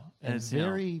 Well, And as you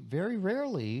know, very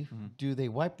rarely do they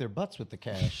wipe their butts with the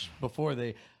cash before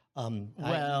they.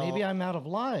 Maybe I'm out of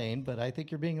line, but I think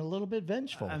you're being a little bit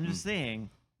vengeful. I'm just saying.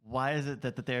 Why is it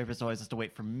that the therapist always has to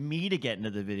wait for me to get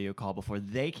into the video call before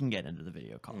they can get into the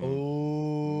video call?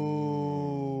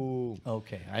 Oh.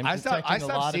 Okay, I'm I stopped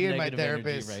detecting a lot seeing of my negative energy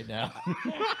therapist. right now.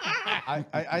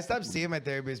 I stopped seeing my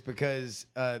therapist because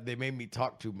they made me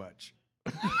talk too much.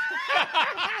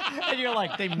 And you're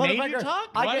like, They made you "Motherfucker,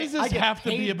 talk? Why does this have to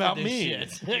be paid for about this me?"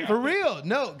 shit." For real,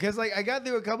 no, because like I got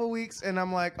through a couple weeks and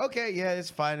I'm like, okay, yeah, it's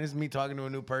fine. It's me talking to a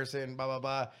new person, blah blah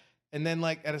blah. And then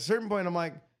like at a certain point, I'm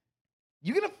like,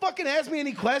 you gonna fucking ask me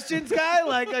any questions, guy?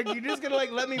 Like you're just gonna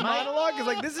like let me monologue? Because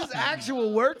like this is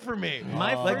actual work for me.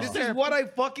 My Like first this is what I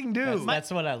fucking do. That's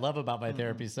what I love about my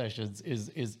therapy sessions is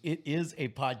it is a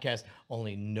podcast.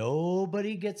 Only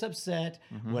nobody gets upset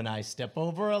when I step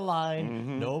over a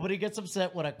line. Nobody gets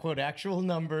upset when I quote actual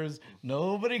numbers.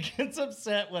 Nobody gets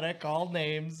upset when I call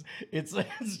names. It's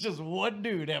just one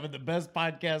dude having the best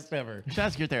podcast ever. You should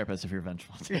ask your therapist if you're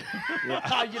vengeful. You know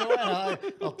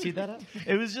what? I'll tee that up.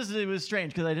 It was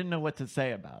strange because I didn't know what to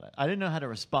say about it. I didn't know how to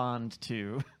respond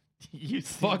to you.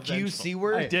 Fuck you, C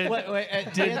word. The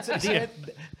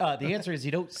answer is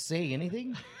you don't say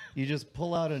anything. You just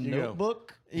pull out a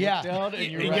notebook, Yeah. look down,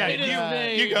 and you're Yeah, writing his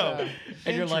name. you go.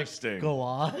 And you're like, Interesting. go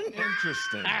on.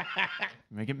 Interesting.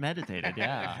 Make it meditated,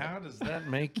 yeah. How does that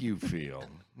make you feel?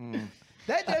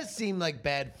 That does seem like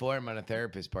bad form on a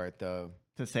therapist's part, though.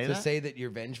 To say To that? say that you're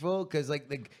vengeful, because like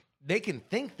they can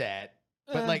think that,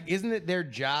 but like, isn't it their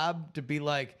job to be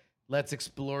like, let's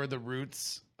explore the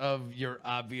roots of your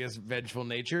obvious vengeful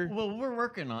nature. Well, we're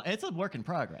working on. It's a work in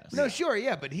progress. No, sure,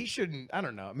 yeah, but he shouldn't. I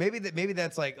don't know. Maybe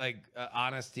that's like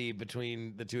honesty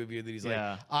between the two of you. That he's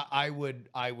Yeah. like, I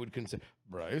would consider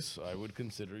Bryce. I would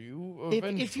consider you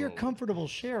If you're vengeful." comfortable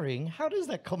sharing, how does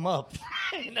that come up?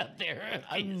 Not there.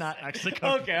 I'm not actually.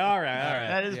 Okay, all right.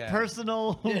 That is Yeah.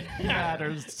 personal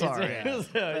matters. Sorry.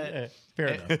 Fair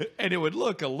enough. And it would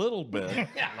look a little bit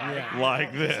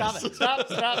like this. Stop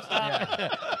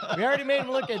it. We already made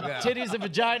him look at titties and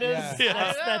vaginas.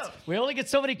 Yeah. That's, we only get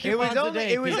so many It was coupons a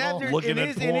day. it was people. after Looking it at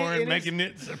is- porn, it is- making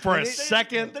it for a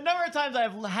second. The number of times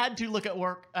I've had to look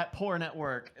at porn at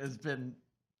work has been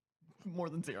more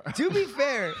than 0. To be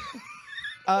fair,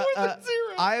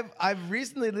 I've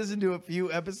recently listened to a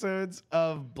few episodes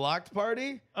of Blocked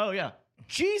Party. Oh yeah.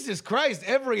 Jesus Christ!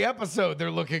 Every episode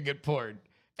they're looking at porn.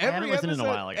 haven't listened in a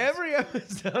while, I guess. Every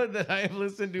episode that I have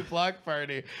listened to Block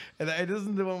Party, and I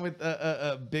listened to one with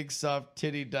big soft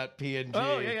titty.png.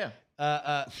 Oh yeah.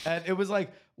 And it was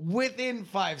like within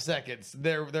 5 seconds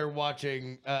they're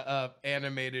watching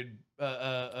animated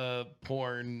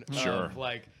porn Sure. of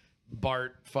like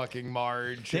Bart fucking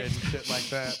Marge and shit like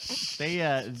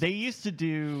that. They used to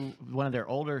do one of their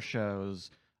older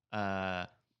shows. They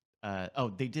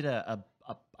did a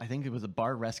I think it was a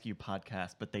bar rescue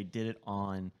podcast, but they did it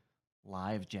on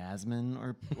Live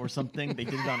Jasmine or something. They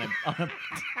did it on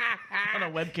a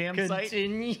webcam site.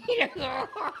 Continue.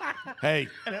 Hey,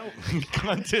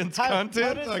 content's How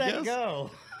content, does I that guess. go?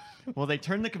 Well, they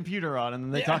turn the computer on and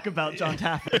then they talk about John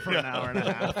Taffet for an hour and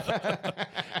a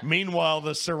half. Meanwhile,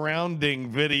 the surrounding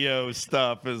video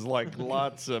stuff is like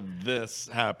lots of this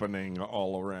happening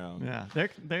all around. Yeah, they're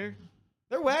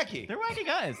wacky. they're wacky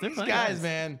guys. They're These funny guys,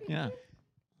 man. Yeah.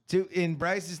 In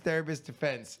Bryce's therapist's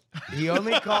defense, he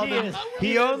only called He him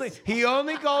is. he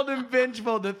only called him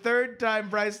vengeful the third time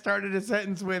Bryce started a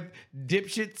sentence with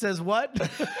 "dipshit says what."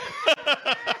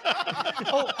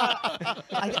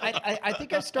 I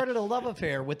think I started a love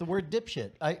affair with the word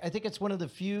dipshit. I think it's one of the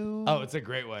few. Oh, it's a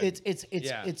great one.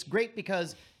 It's great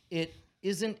because it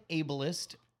isn't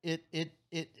ableist.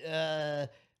 The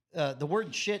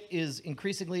word shit is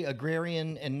increasingly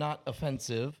agrarian and not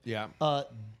offensive. Yeah.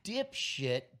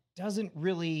 Dipshit doesn't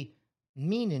really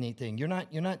mean anything. You're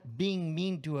not being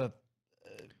mean to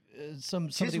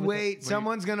somebody. Just with wait.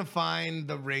 Someone's gonna find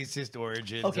the racist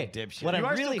origins Okay, of dipshit. what You I'm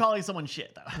are really still calling someone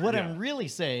shit though. What I'm really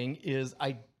saying is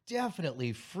I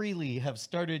definitely freely have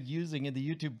started using in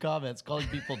the YouTube comments calling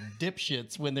people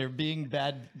dipshits when they're being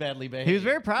badly behaved. He was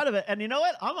very proud of it, and you know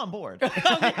what? I'm on board.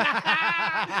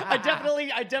 I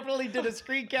definitely did a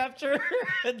screen capture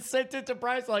and sent it to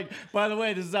Bryce like, by the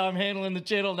way, this is how I'm handling the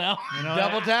channel now. You know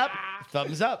Double tap,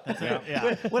 thumbs up.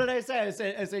 Yeah. What did I say?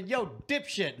 I said, yo,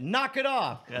 dipshit, knock it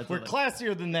off. That's We're what-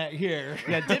 classier than that here.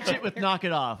 Yeah, dipshit with knock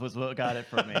it off was what got it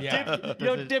for me. Yeah.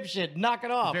 Yo, dipshit, knock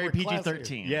it off. Very We're classier.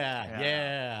 PG-13.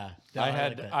 Yeah.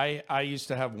 I used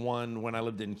to have one when I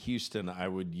lived in Houston. I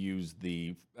would use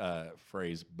the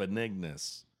phrase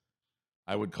benignus.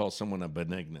 I would call someone a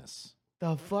benignus.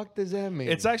 The fuck does that mean?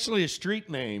 It's actually a street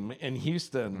name in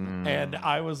Houston, and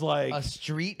I was like, a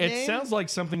street it name? sounds like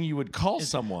something you would call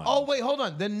someone. Oh wait, hold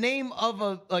on. The name of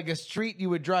a street you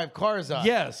would drive cars on.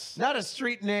 yes. Not a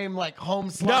street name like Home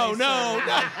No, Slice. no,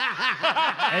 no.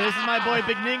 Hey, this is my boy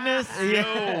Big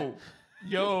Nignus.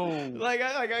 Yo.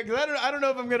 I don't know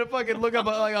if I'm gonna fucking look up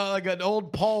like an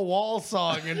old Paul Wall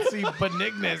song and see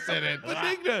Benignus in it.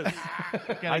 Benignus.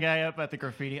 Got a guy up at the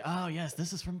graffiti. Oh yes,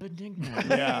 this is from Benignus.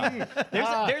 Yeah.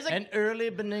 There's a an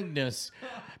early benignus.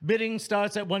 Bidding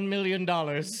starts at $1 million.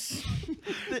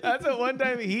 That's what one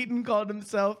time Heaton called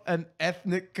himself an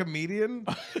ethnic comedian,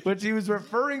 which he was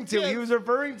referring to. He was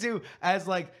referring to as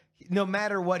like, no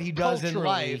matter what he does in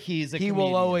Culturally, life, he's a he will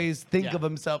comedian. always think Yeah. of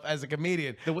himself as a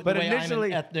comedian. The but way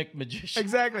initially, I'm an ethnic magician.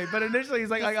 exactly. But initially, he's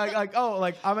like,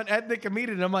 I'm an ethnic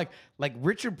comedian. And I'm like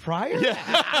Richard Pryor. yeah,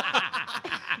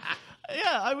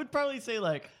 I would probably say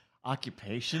like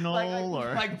occupational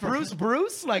or like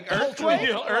Bruce, like earthquake,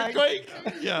 Earthquake.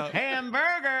 Yeah.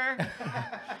 hamburger.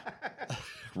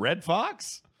 Red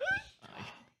Fox.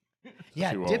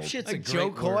 Yeah, Too old. dipshit's a like great Joe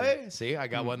word. Coy. See, I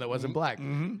got one that wasn't black.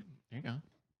 Mm-hmm. There you go.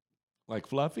 Like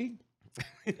Fluffy.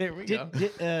 There we go.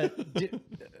 I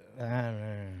don't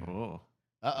know. Oh.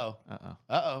 Uh-oh. Uh-oh.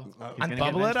 Uh-oh. gonna get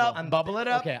Bubble it up. vengeful. Bubble it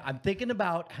up. Okay, I'm thinking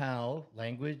about how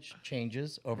language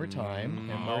changes over time.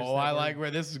 And words Oh, that I were like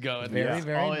where this is going. very, Yeah.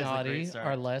 very Always a great naughty start.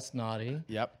 are less naughty.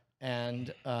 Yep.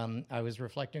 And I was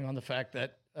reflecting on the fact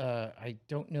that I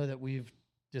don't know that we've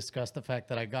discussed the fact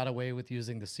that I got away with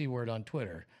using the C word on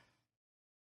Twitter.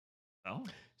 Oh.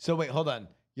 So wait, hold on.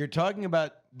 You're talking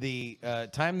about the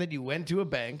time that you went to a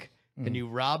bank and you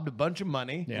robbed a bunch of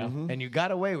money Yeah. and you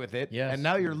got away with it. Yes. And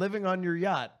now you're living on your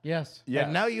yacht. Yes. Yes.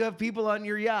 And now you have people on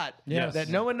your yacht Yes. that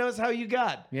no one knows how you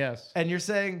got. Yes. And you're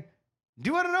saying, do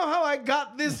you want to know how I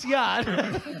got this yacht? Do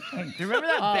you remember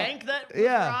that bank that was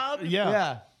yeah. robbed?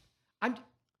 Yeah.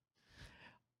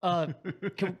 I'm.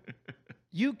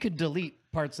 You could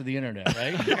delete parts of the internet,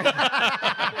 right?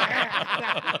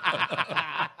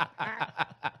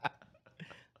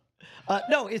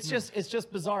 No, it's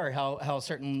just bizarre how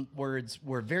certain words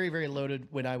were very, very loaded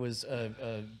when I was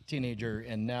a teenager,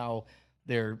 and now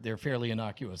they're fairly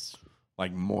innocuous.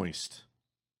 Like moist.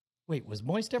 Wait, was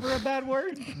moist ever a bad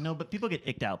word? No, but people get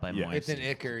icked out by Yeah. moist. It's an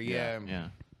icker, yeah.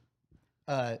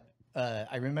 Yeah.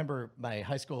 I remember my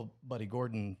high school buddy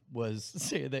Gordon was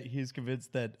saying that he's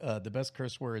convinced that the best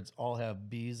curse words all have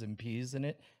B's and P's in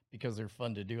it because they're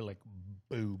fun to do, like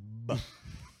boob,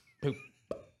 poop,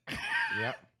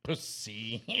 Yep.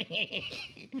 pussy.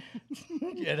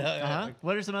 You know,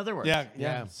 What are some other words?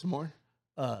 Yeah. Some more?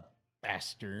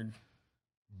 bastard,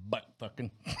 butt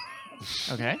fucking.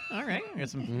 Okay. All right. I got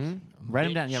some. Write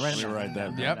them down. Yeah, write them Let me down. write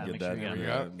that. Yep. Get Make that. sure you got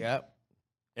Yeah. it. Yep.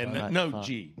 And What no the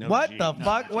G. No What G. the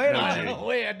fuck? Wait a No minute. G.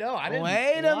 Wait, no, I didn't.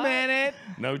 Wait a What? minute.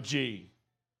 No G.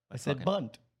 I said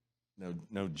bunt.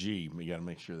 No G. We got to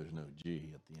make sure there's no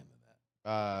G at the end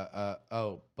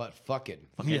of But fucking.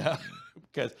 that. Yeah.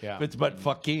 Because Yeah. if it's but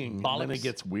fucking, then Bollocks. it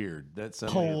gets weird. That's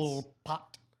Pole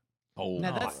pot. Pole.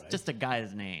 Now that's just a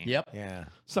guy's name. Yep. Yeah.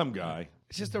 some guy.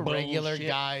 It's just a regular Bullshit.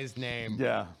 guy's name.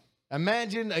 Yeah.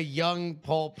 Imagine a young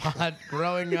Pol Pot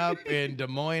growing up in Des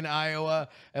Moines, Iowa,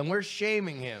 and we're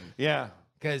shaming him Yeah.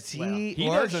 because he he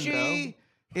or doesn't she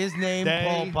is named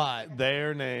Pol Pot.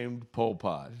 They're named Pol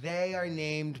Pot. They are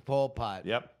named Pol Pot.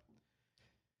 Yep.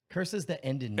 Curses that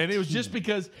end in And it was T. just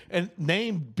because and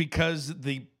named because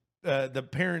the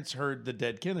parents heard the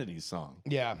Dead Kennedys song.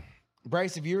 Yeah.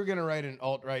 Bryce, if you were gonna write an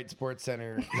alt-right Sports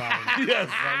Center line, Yes.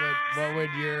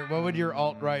 what would your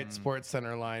alt-right Sports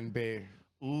Center line be?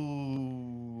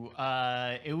 Ooh,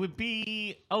 it would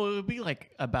be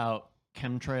like about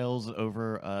chemtrails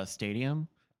over a stadium.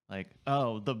 Like,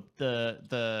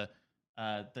 the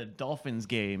Dolphins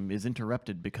game is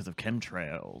interrupted because of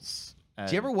chemtrails.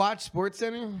 Do you ever watch Sports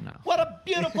Center? No. What a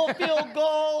beautiful field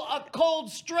goal! A cold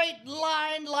straight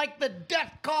line like the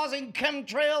death-causing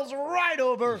chemtrails right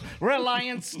over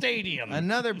Reliance Stadium.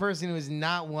 Another person who has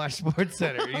not watched Sports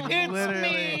Center. He It's literally-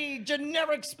 me,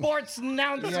 generic sports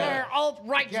announcer, Yeah.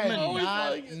 alt-rightman.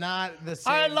 Yeah, not the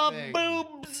same I love thing.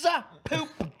 boobs, poop,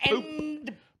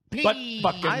 and pee.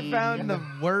 Butt fucking- I found the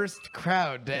worst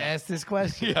crowd to ask this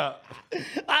question. Yeah.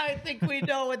 I think we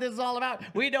know what this is all about.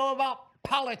 We know about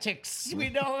politics. We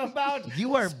know about.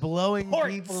 You are blowing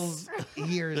Sports. people's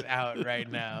ears out right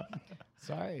now.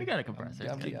 Sorry. We got a compressor.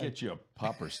 Yeah, Could get you a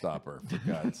popper stopper, for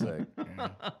God's sake.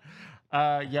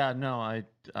 Yeah, no,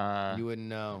 You wouldn't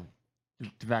know.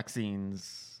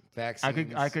 vaccines.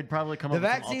 Vaccines. I could probably come The up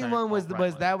with some vaccine alternate one was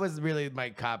alt-right that was really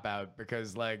my cop out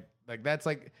because like that's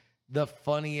like the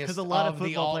funniest 'Cause a lot of the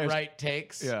football players- alt-right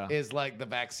takes Yeah. is like the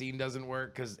vaccine doesn't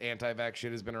work because anti-vax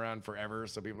shit has been around forever,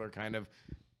 so people are kind of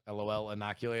LOL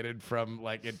inoculated from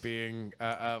like it being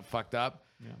fucked up.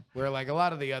 Yeah. Where like a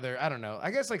lot of the other, I don't know.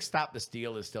 I guess like Stop the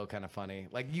Steal is still kind of funny.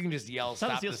 Like you can just yell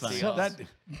Stop the Stop the Steal's Steal. funny.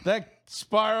 That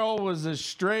spiral was as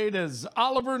straight as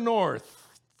Oliver North.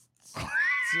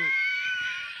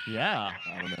 Yeah.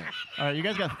 I don't know. All right,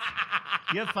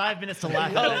 you have 5 minutes to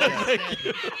laugh at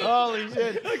it. Holy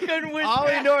shit. I couldn't win.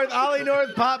 Ollie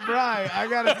North, Pop Bry. I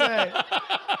gotta say,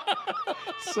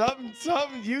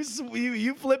 something.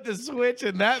 You flipped a switch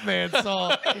and that man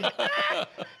saw.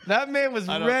 That man was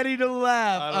ready to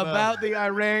laugh don't know. about the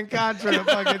Iran Contra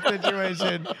fucking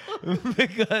situation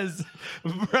because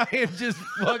Brian just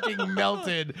fucking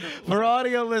melted. For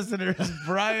audio listeners,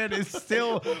 Brian is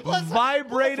still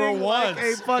vibrating For like once,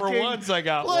 a fucking. for once I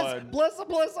got one. Plus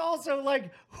also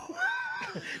like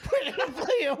we're gonna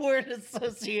play a word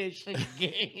association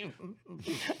game.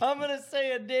 I'm gonna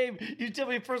say a name. You tell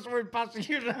me first word pops in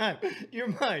your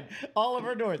mind.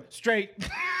 Oliver North, straight.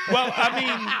 Well,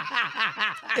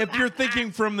 I mean, if you're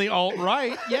thinking from the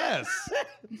alt-right, yes.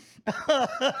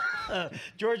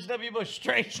 George W. Bush,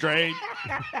 straight. Straight.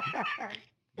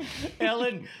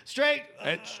 Ellen, straight.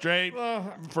 It's straight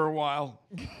for a while.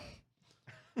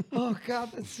 Oh God,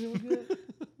 that's so good.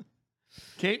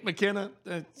 Kate McKenna,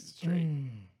 that's straight.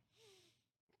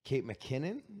 Kate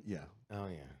McKinnon? Yeah. Oh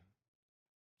yeah.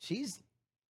 She's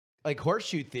like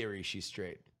Horseshoe Theory, she's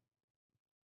straight.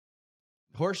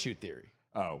 Horseshoe Theory.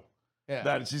 Oh. Yeah.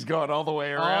 That she's going all the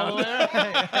way around. All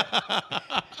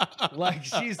the like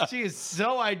she is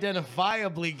so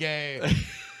identifiably gay.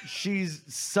 She's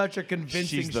such a convincing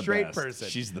She's the straight best. person.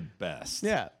 She's the best.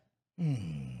 yeah.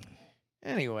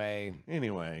 Anyway. Hey,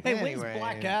 when's Anyway.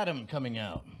 Black Adam coming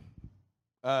out?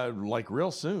 Like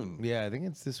real soon. Yeah, I think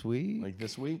it's this week. Like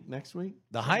this week, next week?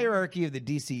 The hierarchy of the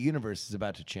DC universe is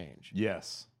about to change.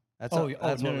 Yes. That's Oh, all,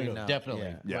 that's no, what no, we no, know.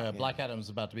 definitely. Yeah. Black Adam's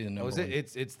about to be the number Oh, is one.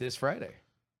 it? It's this Friday.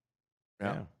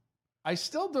 Yeah. I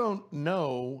still don't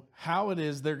know how it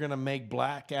is they're going to make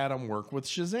Black Adam work with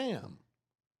Shazam.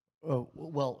 Oh,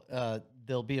 well,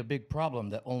 there'll be a big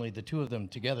problem that only the two of them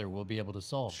together will be able to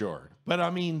solve. Sure. But I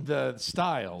mean, the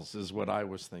styles is what I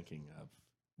was thinking of.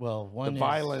 Well, one The is,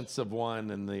 violence of one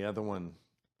and the other one.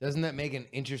 Doesn't that make an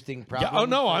interesting Yeah, problem? oh,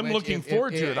 no, for I'm which looking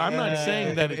forward to it. I'm not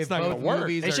saying that it's not both gonna work.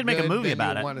 movies They are should make a good, movie then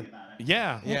about you it. wanna-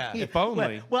 Yeah. Yeah. If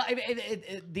only. Well, I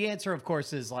mean, the answer, of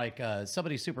course, is like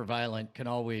somebody super violent can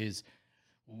always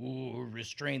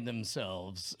restrain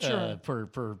themselves for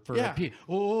Yeah.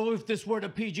 if this were a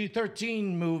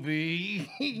PG-13 movie.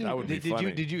 That would be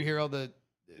funny. Did you hear all the?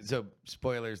 So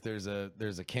spoilers. There's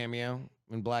a cameo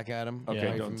in Black Adam. Okay,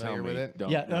 Are you don't tell familiar me. with it?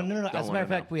 Don't, Yeah, no. don't As a matter wanna of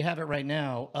fact, know. we have it right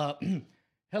now.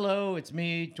 Hello, it's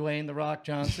me, Dwayne the Rock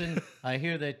Johnson. I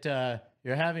hear that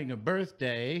you're having a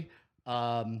birthday,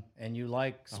 and you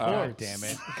like Oh, sports. damn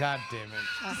it! God damn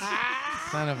it!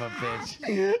 Son of a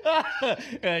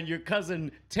bitch! And your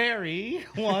cousin Terry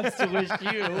wants to wish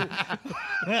you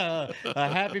a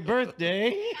happy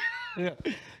birthday.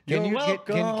 You're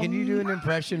welcome. Can you do an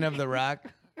impression of The Rock?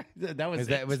 That was Was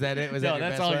it. that it? Was that no, your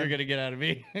that's best all one? you're gonna get out of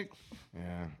me.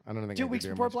 Yeah, I don't think. I 2 could weeks do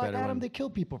a before much Black better Adam, one. they kill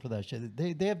people for that shit.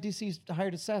 They have DC's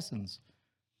hired assassins.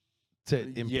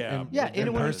 Yeah. Yeah, But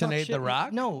anyone who talks impersonate shit, The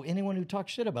Rock. No, anyone who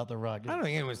talks shit about The Rock. I don't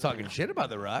think anyone's talking shit about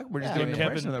The Rock. We're just Yeah, doing an Kevin-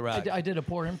 impression of The Rock. I did a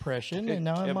poor impression, and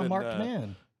now I'm a Kevin, marked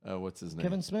man. What's his name?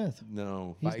 Kevin Smith.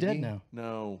 No. He's dead Feige? now.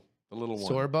 No. The little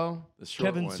one. Sorbo. The short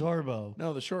Kevin one. Sorbo.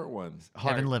 No, the short one.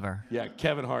 Kevin Liver. Yeah,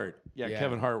 Kevin Hart. Yeah, Yeah.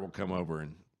 Kevin Hart will come over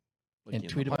and lick And you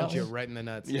in tweet the about Punch you us. right in the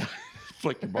nuts. Yeah,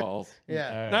 flick your balls.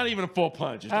 Yeah. Not even a full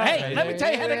punch. Just- Hey, let me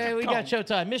tell you how Hey, we got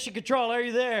showtime. Mission Control, are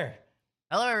you there?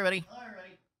 Hello, everybody.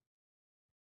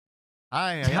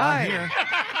 Hi, Hi. I'm here.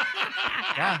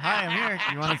 Yeah, hi, I'm here.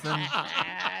 You want to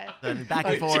send back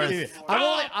and forth?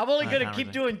 I'm only gonna not keep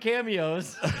really. doing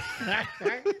cameos. All right,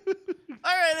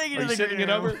 thank you. Are to you the sending green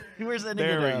it room. over? We're sending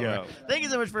There it we over. go. Thank you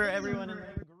so much for everyone in the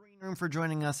green room for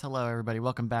joining us. Hello, everybody.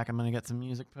 Welcome back. I'm gonna get some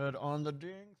music put on the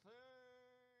ding thing.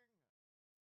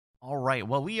 All right.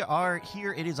 Well, we are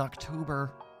here. It is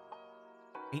October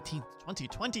 18th,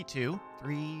 2022.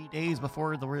 3 days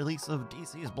before the release of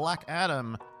DC's Black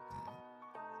Adam.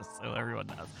 Just so everyone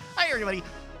knows. Hi, everybody.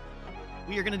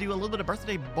 We are going to do a little bit of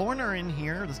birthday borner in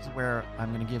here. This is where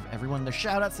I'm going to give everyone the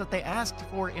shout outs that they asked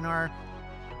for in our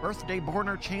birthday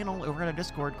borner channel over at our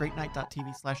Discord,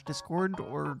 greatnight.tv/Discord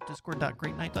or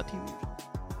discord.greatnight.tv.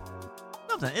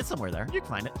 Something, it's somewhere there. You can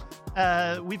find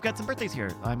it. We've got some birthdays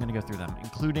here. I'm going to go through them,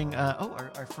 including,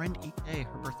 our friend EK.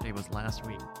 Her birthday was last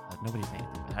week. Nobody said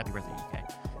anything, but happy birthday, EK.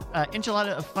 Enchilada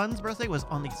of Fun's birthday was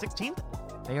on the 16th.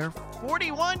 They are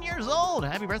 41 years old.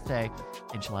 Happy birthday,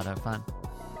 Enchilada of Fun.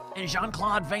 And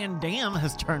Jean-Claude Van Damme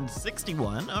has turned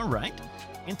 61. All right.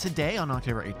 And today, on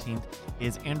October 18th,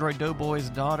 is Android Doughboy's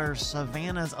daughter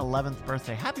Savannah's 11th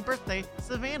birthday. Happy birthday,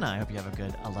 Savannah. I hope you have a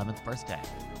good 11th birthday.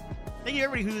 Thank you,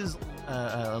 everybody who's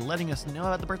letting us know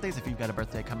about the birthdays. If you've got a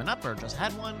birthday coming up or just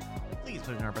had one, please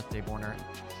put it in our Birthday Borner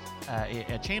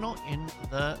channel in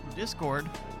the Discord.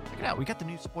 Check it out. We got the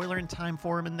new Spoiler in Time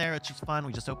forum in there. It's just fun.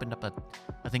 We just opened up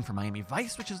a thing for Miami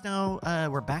Vice, which is now,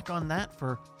 we're back on that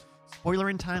for Spoiler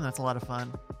in Time. That's a lot of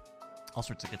fun. All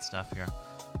sorts of good stuff here.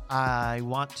 I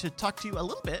want to talk to you a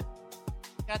little bit.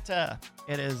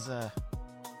 It is,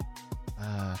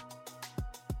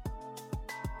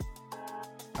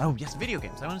 oh, yes, video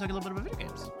games. I want to talk a little bit about video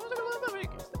games.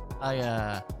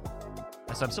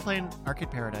 So I'm still playing Arcade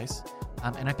Paradise,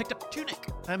 and I picked up Tunic.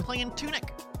 I'm playing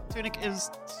Tunic. Tunic is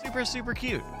super, super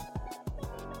cute.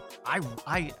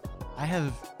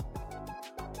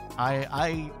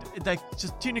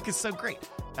 Tunic is so great.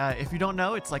 If you don't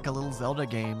know, it's like a little Zelda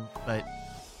game, but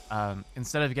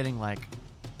instead of getting like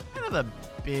kind of a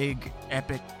big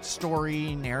epic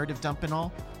story narrative dump and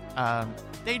all,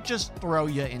 they just throw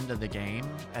you into the game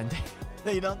and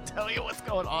they don't tell you what's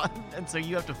going on, and so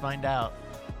you have to find out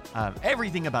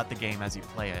everything about the game as you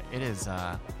play it.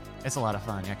 It's a lot of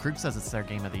fun. Yeah, Krug says it's their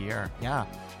game of the year. Yeah,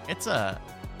 it's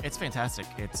fantastic.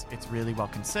 It's really well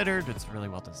considered. It's really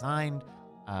well designed.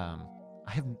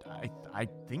 I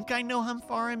think I know how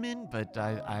far I'm in, but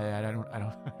I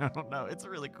don't know. It's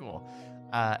really cool.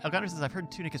 Elgander says I've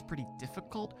heard Tunic is pretty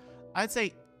difficult. I'd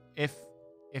say if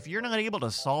you're not able to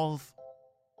solve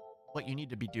what you need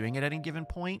to be doing at any given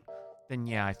point, then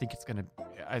yeah, I think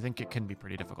it can be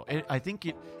pretty difficult. I think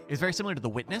it is very similar to The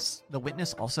Witness. The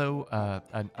Witness also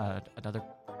another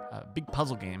big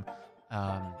puzzle game.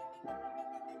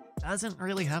 Doesn't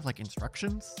really have like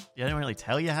instructions. They don't really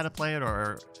tell you how to play it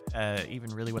or even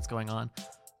really what's going on.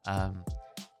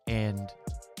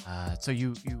 So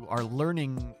you are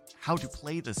learning how to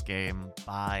play this game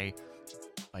by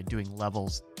doing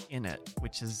levels in it,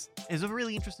 which is a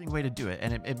really interesting way to do it.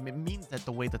 And it means that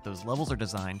the way that those levels are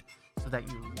designed so that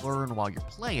you learn while you're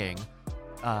playing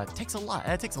takes a lot.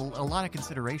 It takes a lot of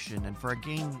consideration. And for a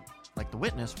game like The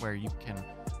Witness, where you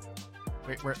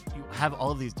have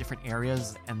all of these different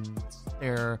areas and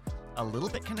they're a little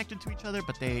bit connected to each other,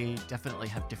 but they definitely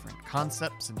have different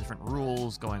concepts and different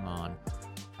rules going on.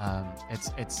 It's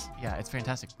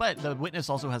fantastic. But The Witness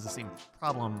also has the same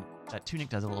problem that Tunic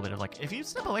does a little bit of, like, if you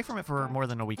step away from it for more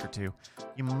than a week or two,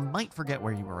 you might forget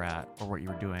where you were at or what you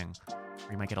were doing,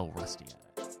 or you might get a little rusty at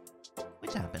it,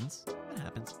 which happens. It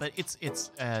happens. But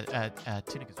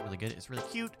Tunic is really good. It's really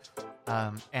cute,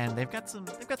 and they've got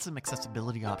some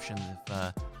accessibility options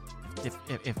if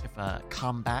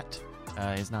combat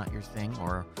is not your thing,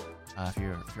 or if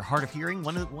you're hard of hearing.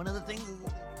 One of the things is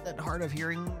that hard of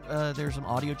hearing, there's some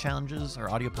audio challenges or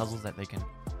audio puzzles that they can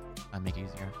make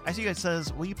easier. I see you guys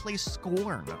says, will you play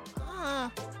Scorn?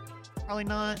 Probably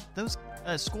not. Those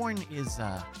Scorn is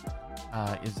a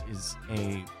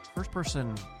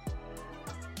first-person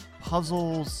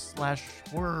puzzle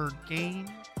 / horror game.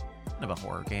 Kind of a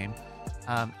horror game.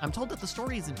 I'm told that the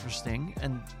story is interesting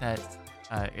and that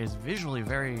is visually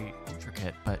very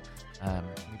intricate, but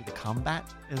maybe the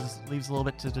combat leaves a little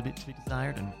bit to be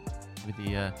desired, and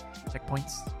maybe the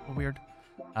checkpoints are weird.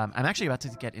 I'm actually about to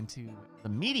get into The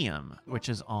Medium, which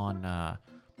is on the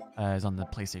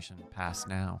PlayStation Pass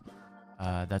now.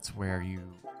 That's where you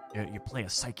play a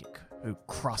psychic who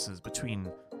crosses between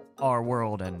our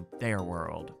world and their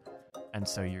world, and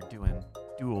so you're doing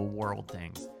dual world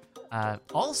things.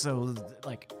 Also,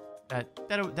 like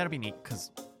that'll be neat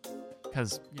because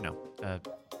puzzle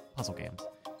games,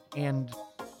 and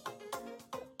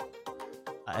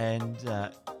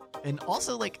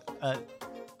also like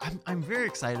I'm very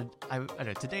excited. I don't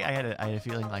know, today I had a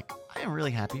feeling like I am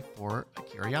really happy for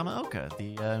Akira Yamaoka,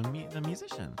 the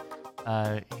musician.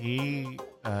 He,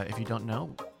 if you don't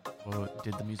know,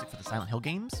 did the music for the Silent Hill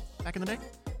games back in the day,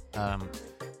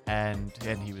 and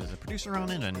he was a producer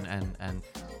on it, and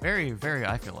very, very,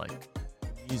 I feel like,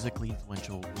 musically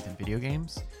influential within video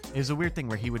games. It was a weird thing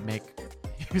where he was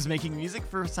making music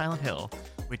for Silent Hill,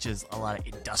 which is a lot of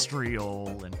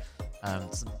industrial and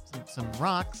some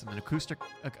rock, some acoustic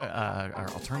or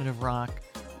alternative rock,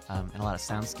 and a lot of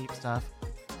soundscape stuff.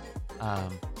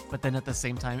 But then at the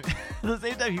same time,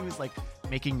 he was like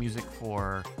making music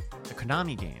for the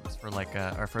Konami games, for like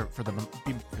or for the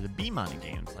Beatmania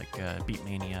games, like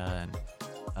Beatmania,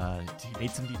 and he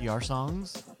made some DDR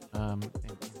songs in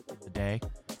the day,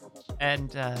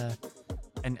 and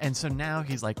so now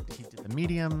he's like, he did The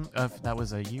Medium. That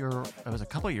was a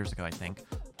couple of years ago, I think.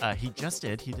 He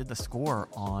did the score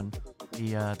on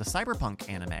the Cyberpunk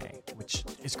anime, which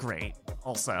is great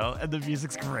also, and the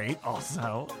music's great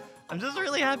also. I'm just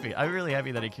really happy. I'm really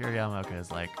happy that Akira Yamaoka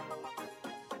is like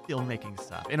still making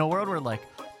stuff in a world where like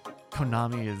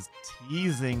Konami is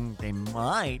teasing they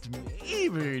might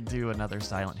maybe do another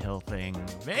Silent Hill thing,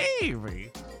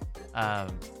 maybe.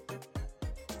 I'm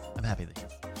happy that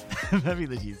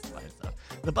he's fine stuff.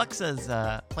 The Buck says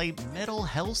play Metal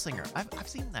Hellsinger. I've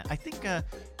seen that. I think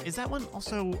is that one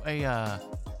also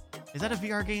is that a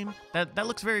VR game? That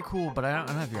looks very cool, but I don't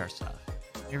have VR stuff.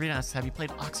 Irina asks, have you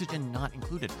played Oxygen Not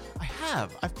Included? I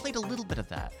have. I've played a little bit of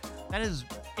that. That is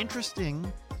interesting,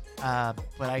 but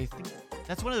I think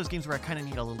that's one of those games where I kind of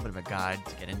need a little bit of a guide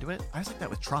to get into it. I was like that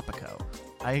with Tropico.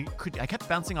 I kept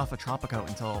bouncing off of Tropico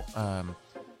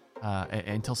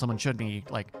until someone showed me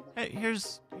like, hey,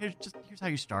 here's how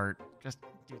you start. Just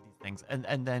do these things,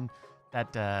 and then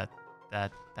that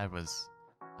was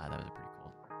a pretty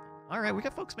cool thing. All right, we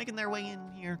got folks making their way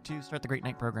in here to start the Great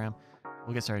Night program.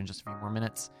 We'll get started in just a few more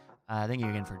minutes. Thank you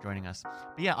again for joining us.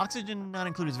 But yeah, Oxygen Not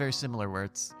Included is very similar, where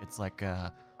it's like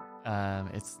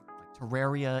it's like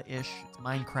Terraria-ish, it's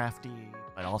Minecraft-y,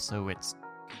 but also it's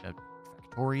kind of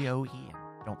Factorio-y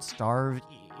and Don't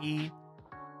Starve-y.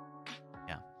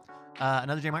 Yeah.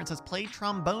 Another J. Martin says, play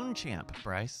Trombone Champ,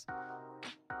 Bryce.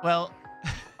 Well,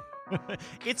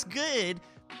 it's good,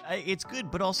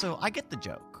 but also I get the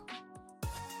joke.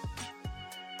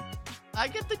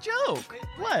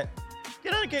 What?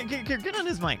 Get on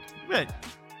his mic. Good.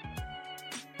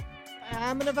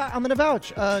 I'm gonna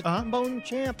vouch. Trombone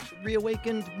Champ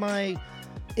reawakened my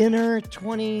inner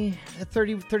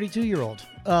 32-year-old.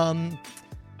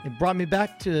 It brought me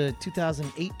back to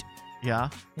 2008. Yeah.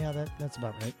 Yeah, that's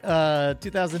about right.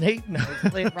 2008, and I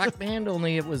was playing Rock Band,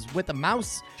 only it was with a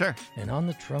mouse Sure. and on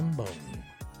the trombone.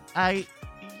 I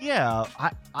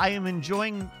am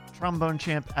enjoying Trombone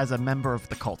Champ as a member of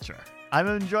the culture. I'm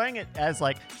enjoying it as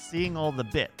like seeing all the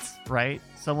bits, right?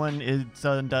 Someone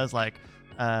does like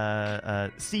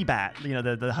Seabat, you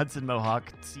know, the Hudson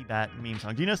Mohawk Seabat meme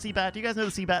song. Do you know Seabat? Do you guys know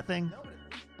the Seabat thing?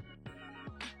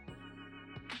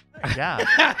 Yeah.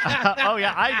 Oh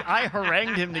yeah, I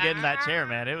harangued him to get in that chair,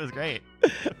 man. It was great.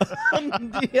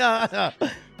 Yeah.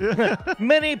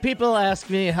 Many people ask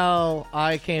me how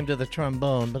I came to the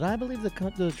trombone, but I believe the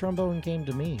trombone came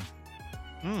to me.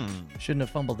 Shouldn't have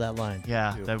fumbled that line.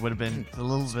 Yeah, that would have been a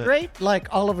little bit Straight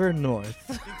like Oliver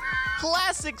North.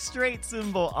 classic straight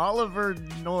symbol, Oliver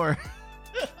North.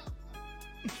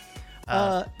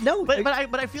 No, But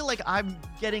I feel like I'm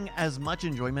getting as much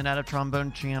enjoyment out of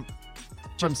Trombone Champ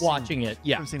from just watching it.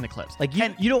 Yeah. from seeing the clips. Like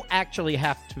you don't actually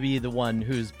have to be the one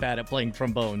who's bad at playing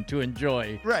trombone to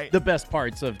enjoy Right. the best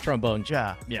parts of trombone.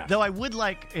 Yeah. Yeah. Though I would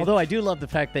like Although I do love the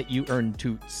fact that you earn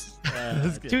toots.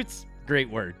 good. Toots, great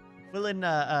word. well in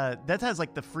that has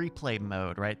like the free play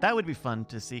mode, right? That would be fun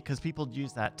to see because people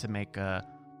use that to make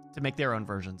their own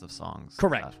versions of songs. and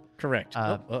Correct. stuff. Correct.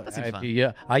 that seems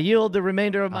fun. I yield the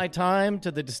remainder of my time to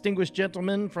the distinguished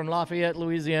gentleman from Lafayette,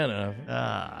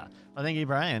 Louisiana. Well, thank you,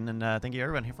 Brian, and thank you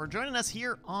everyone here for joining us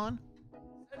here on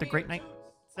the Great Night.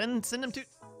 Send them to.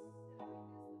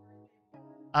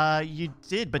 You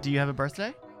did, but do you have a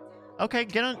birthday? Okay,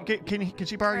 get on. Can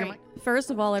she borrow your mic?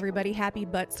 First of all, everybody, happy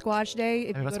Butt Squash Day.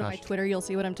 If Happy you Butt go to my Squash. Twitter, you'll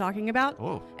see what I'm talking about.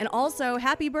 Oh. And also,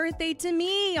 happy birthday to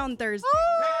me on Thursday.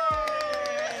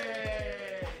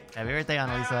 Happy birthday,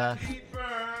 Annalisa. Happy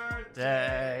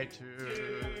birthday to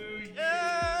you.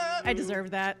 I deserve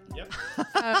that. Yep.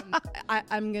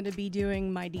 I'm going to be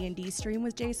doing my D&D stream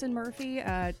with Jason Murphy,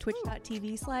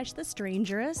 twitch.tv/The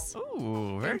Strangerous.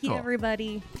 Ooh, very Thank you, cool.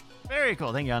 everybody. Very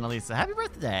cool. Thank you, Annalisa. Happy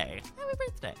birthday. Happy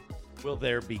birthday. Will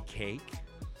there be cake?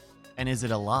 And is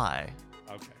it a lie?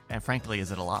 Okay. And frankly,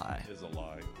 is it a lie? Is a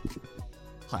lie.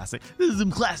 Classic. This is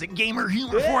some classic gamer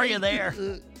humor for you there.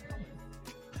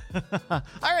 All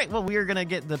right, well, we are going to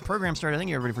get the program started. Thank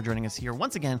you, everybody, for joining us here.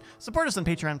 Once again, support us on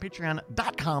Patreon,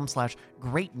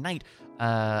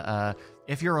 patreon.com/greatnight.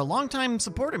 If you're a longtime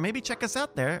supporter, maybe check us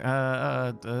out there.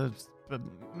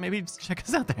 Maybe check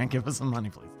us out there and give us some money,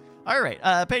 please. All right,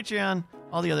 Patreon,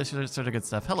 all the other sort of good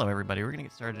stuff. Hello, everybody. We're going to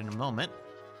get started in a moment.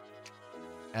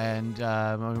 And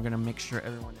we're going to make sure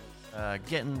everyone is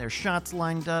getting their shots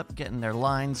lined up, getting their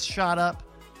lines shot up.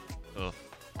 Oh,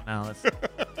 no, that's...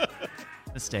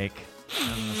 Mistake.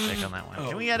 Mistake on that one.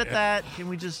 Can we edit that? Can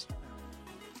we just...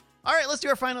 All right, let's do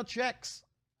our final checks.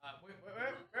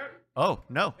 Oh,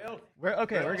 no. We're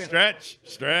gonna... Stretch.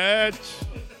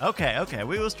 Okay.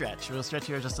 We will stretch. We'll stretch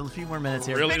here just a few more minutes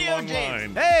here. Really Video long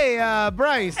James. line. Hey,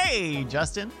 Bryce. Hey,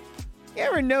 Justin. You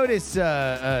ever notice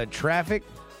traffic?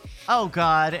 Oh,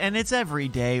 God, and it's every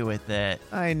day with it.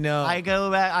 I know. I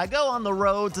go on the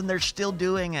roads, and they're still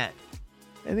doing it.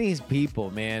 And these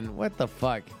people, man, what the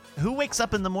fuck? Who wakes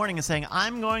up in the morning and saying,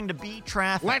 I'm going to beat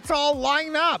traffic? Let's all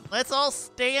line up. Let's all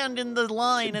stand in the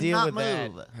line and Deal not with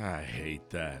that. move. I hate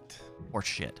that. Or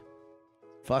shit.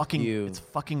 Fuck you. It's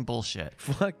fucking bullshit.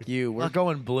 Fuck you. We're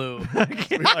going blue.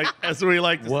 As we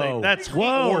like to Whoa. say, that's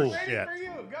Whoa. shit.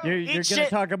 You're going to shit.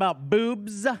 talk about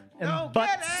boobs and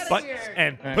butts. Butts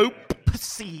and poop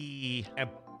Pussy. and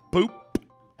poop.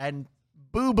 And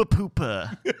booba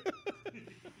poopa.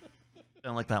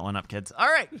 Don't look that one up, kids. All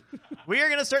right. We are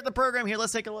going to start the program here.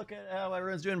 Let's take a look at how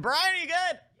everyone's doing. Brian, are you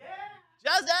good? Yeah.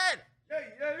 Justin? Yeah.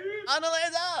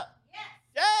 Annalisa?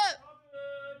 Yeah.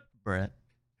 Brett?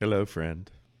 Hello, friend.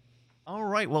 All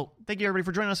right. Well, thank you, everybody,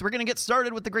 for joining us. We're going to get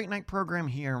started with the Great Night program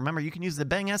here. Remember, you can use the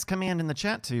Bang S command in the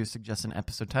chat to suggest an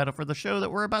episode title for the show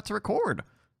that we're about to record.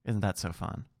 Isn't that so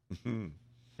fun?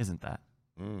 Isn't that?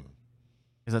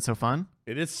 Is that so fun?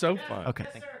 It is so fun. Okay.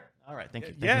 Thank you. All right. Thank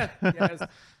you. Thank Yeah. you. Yes.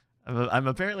 I'm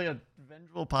apparently a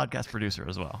vengeful podcast producer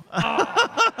as well. All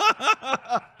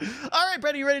right,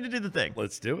 Brett, are you ready to do the thing?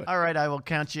 Let's do it. All right, I will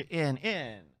count you in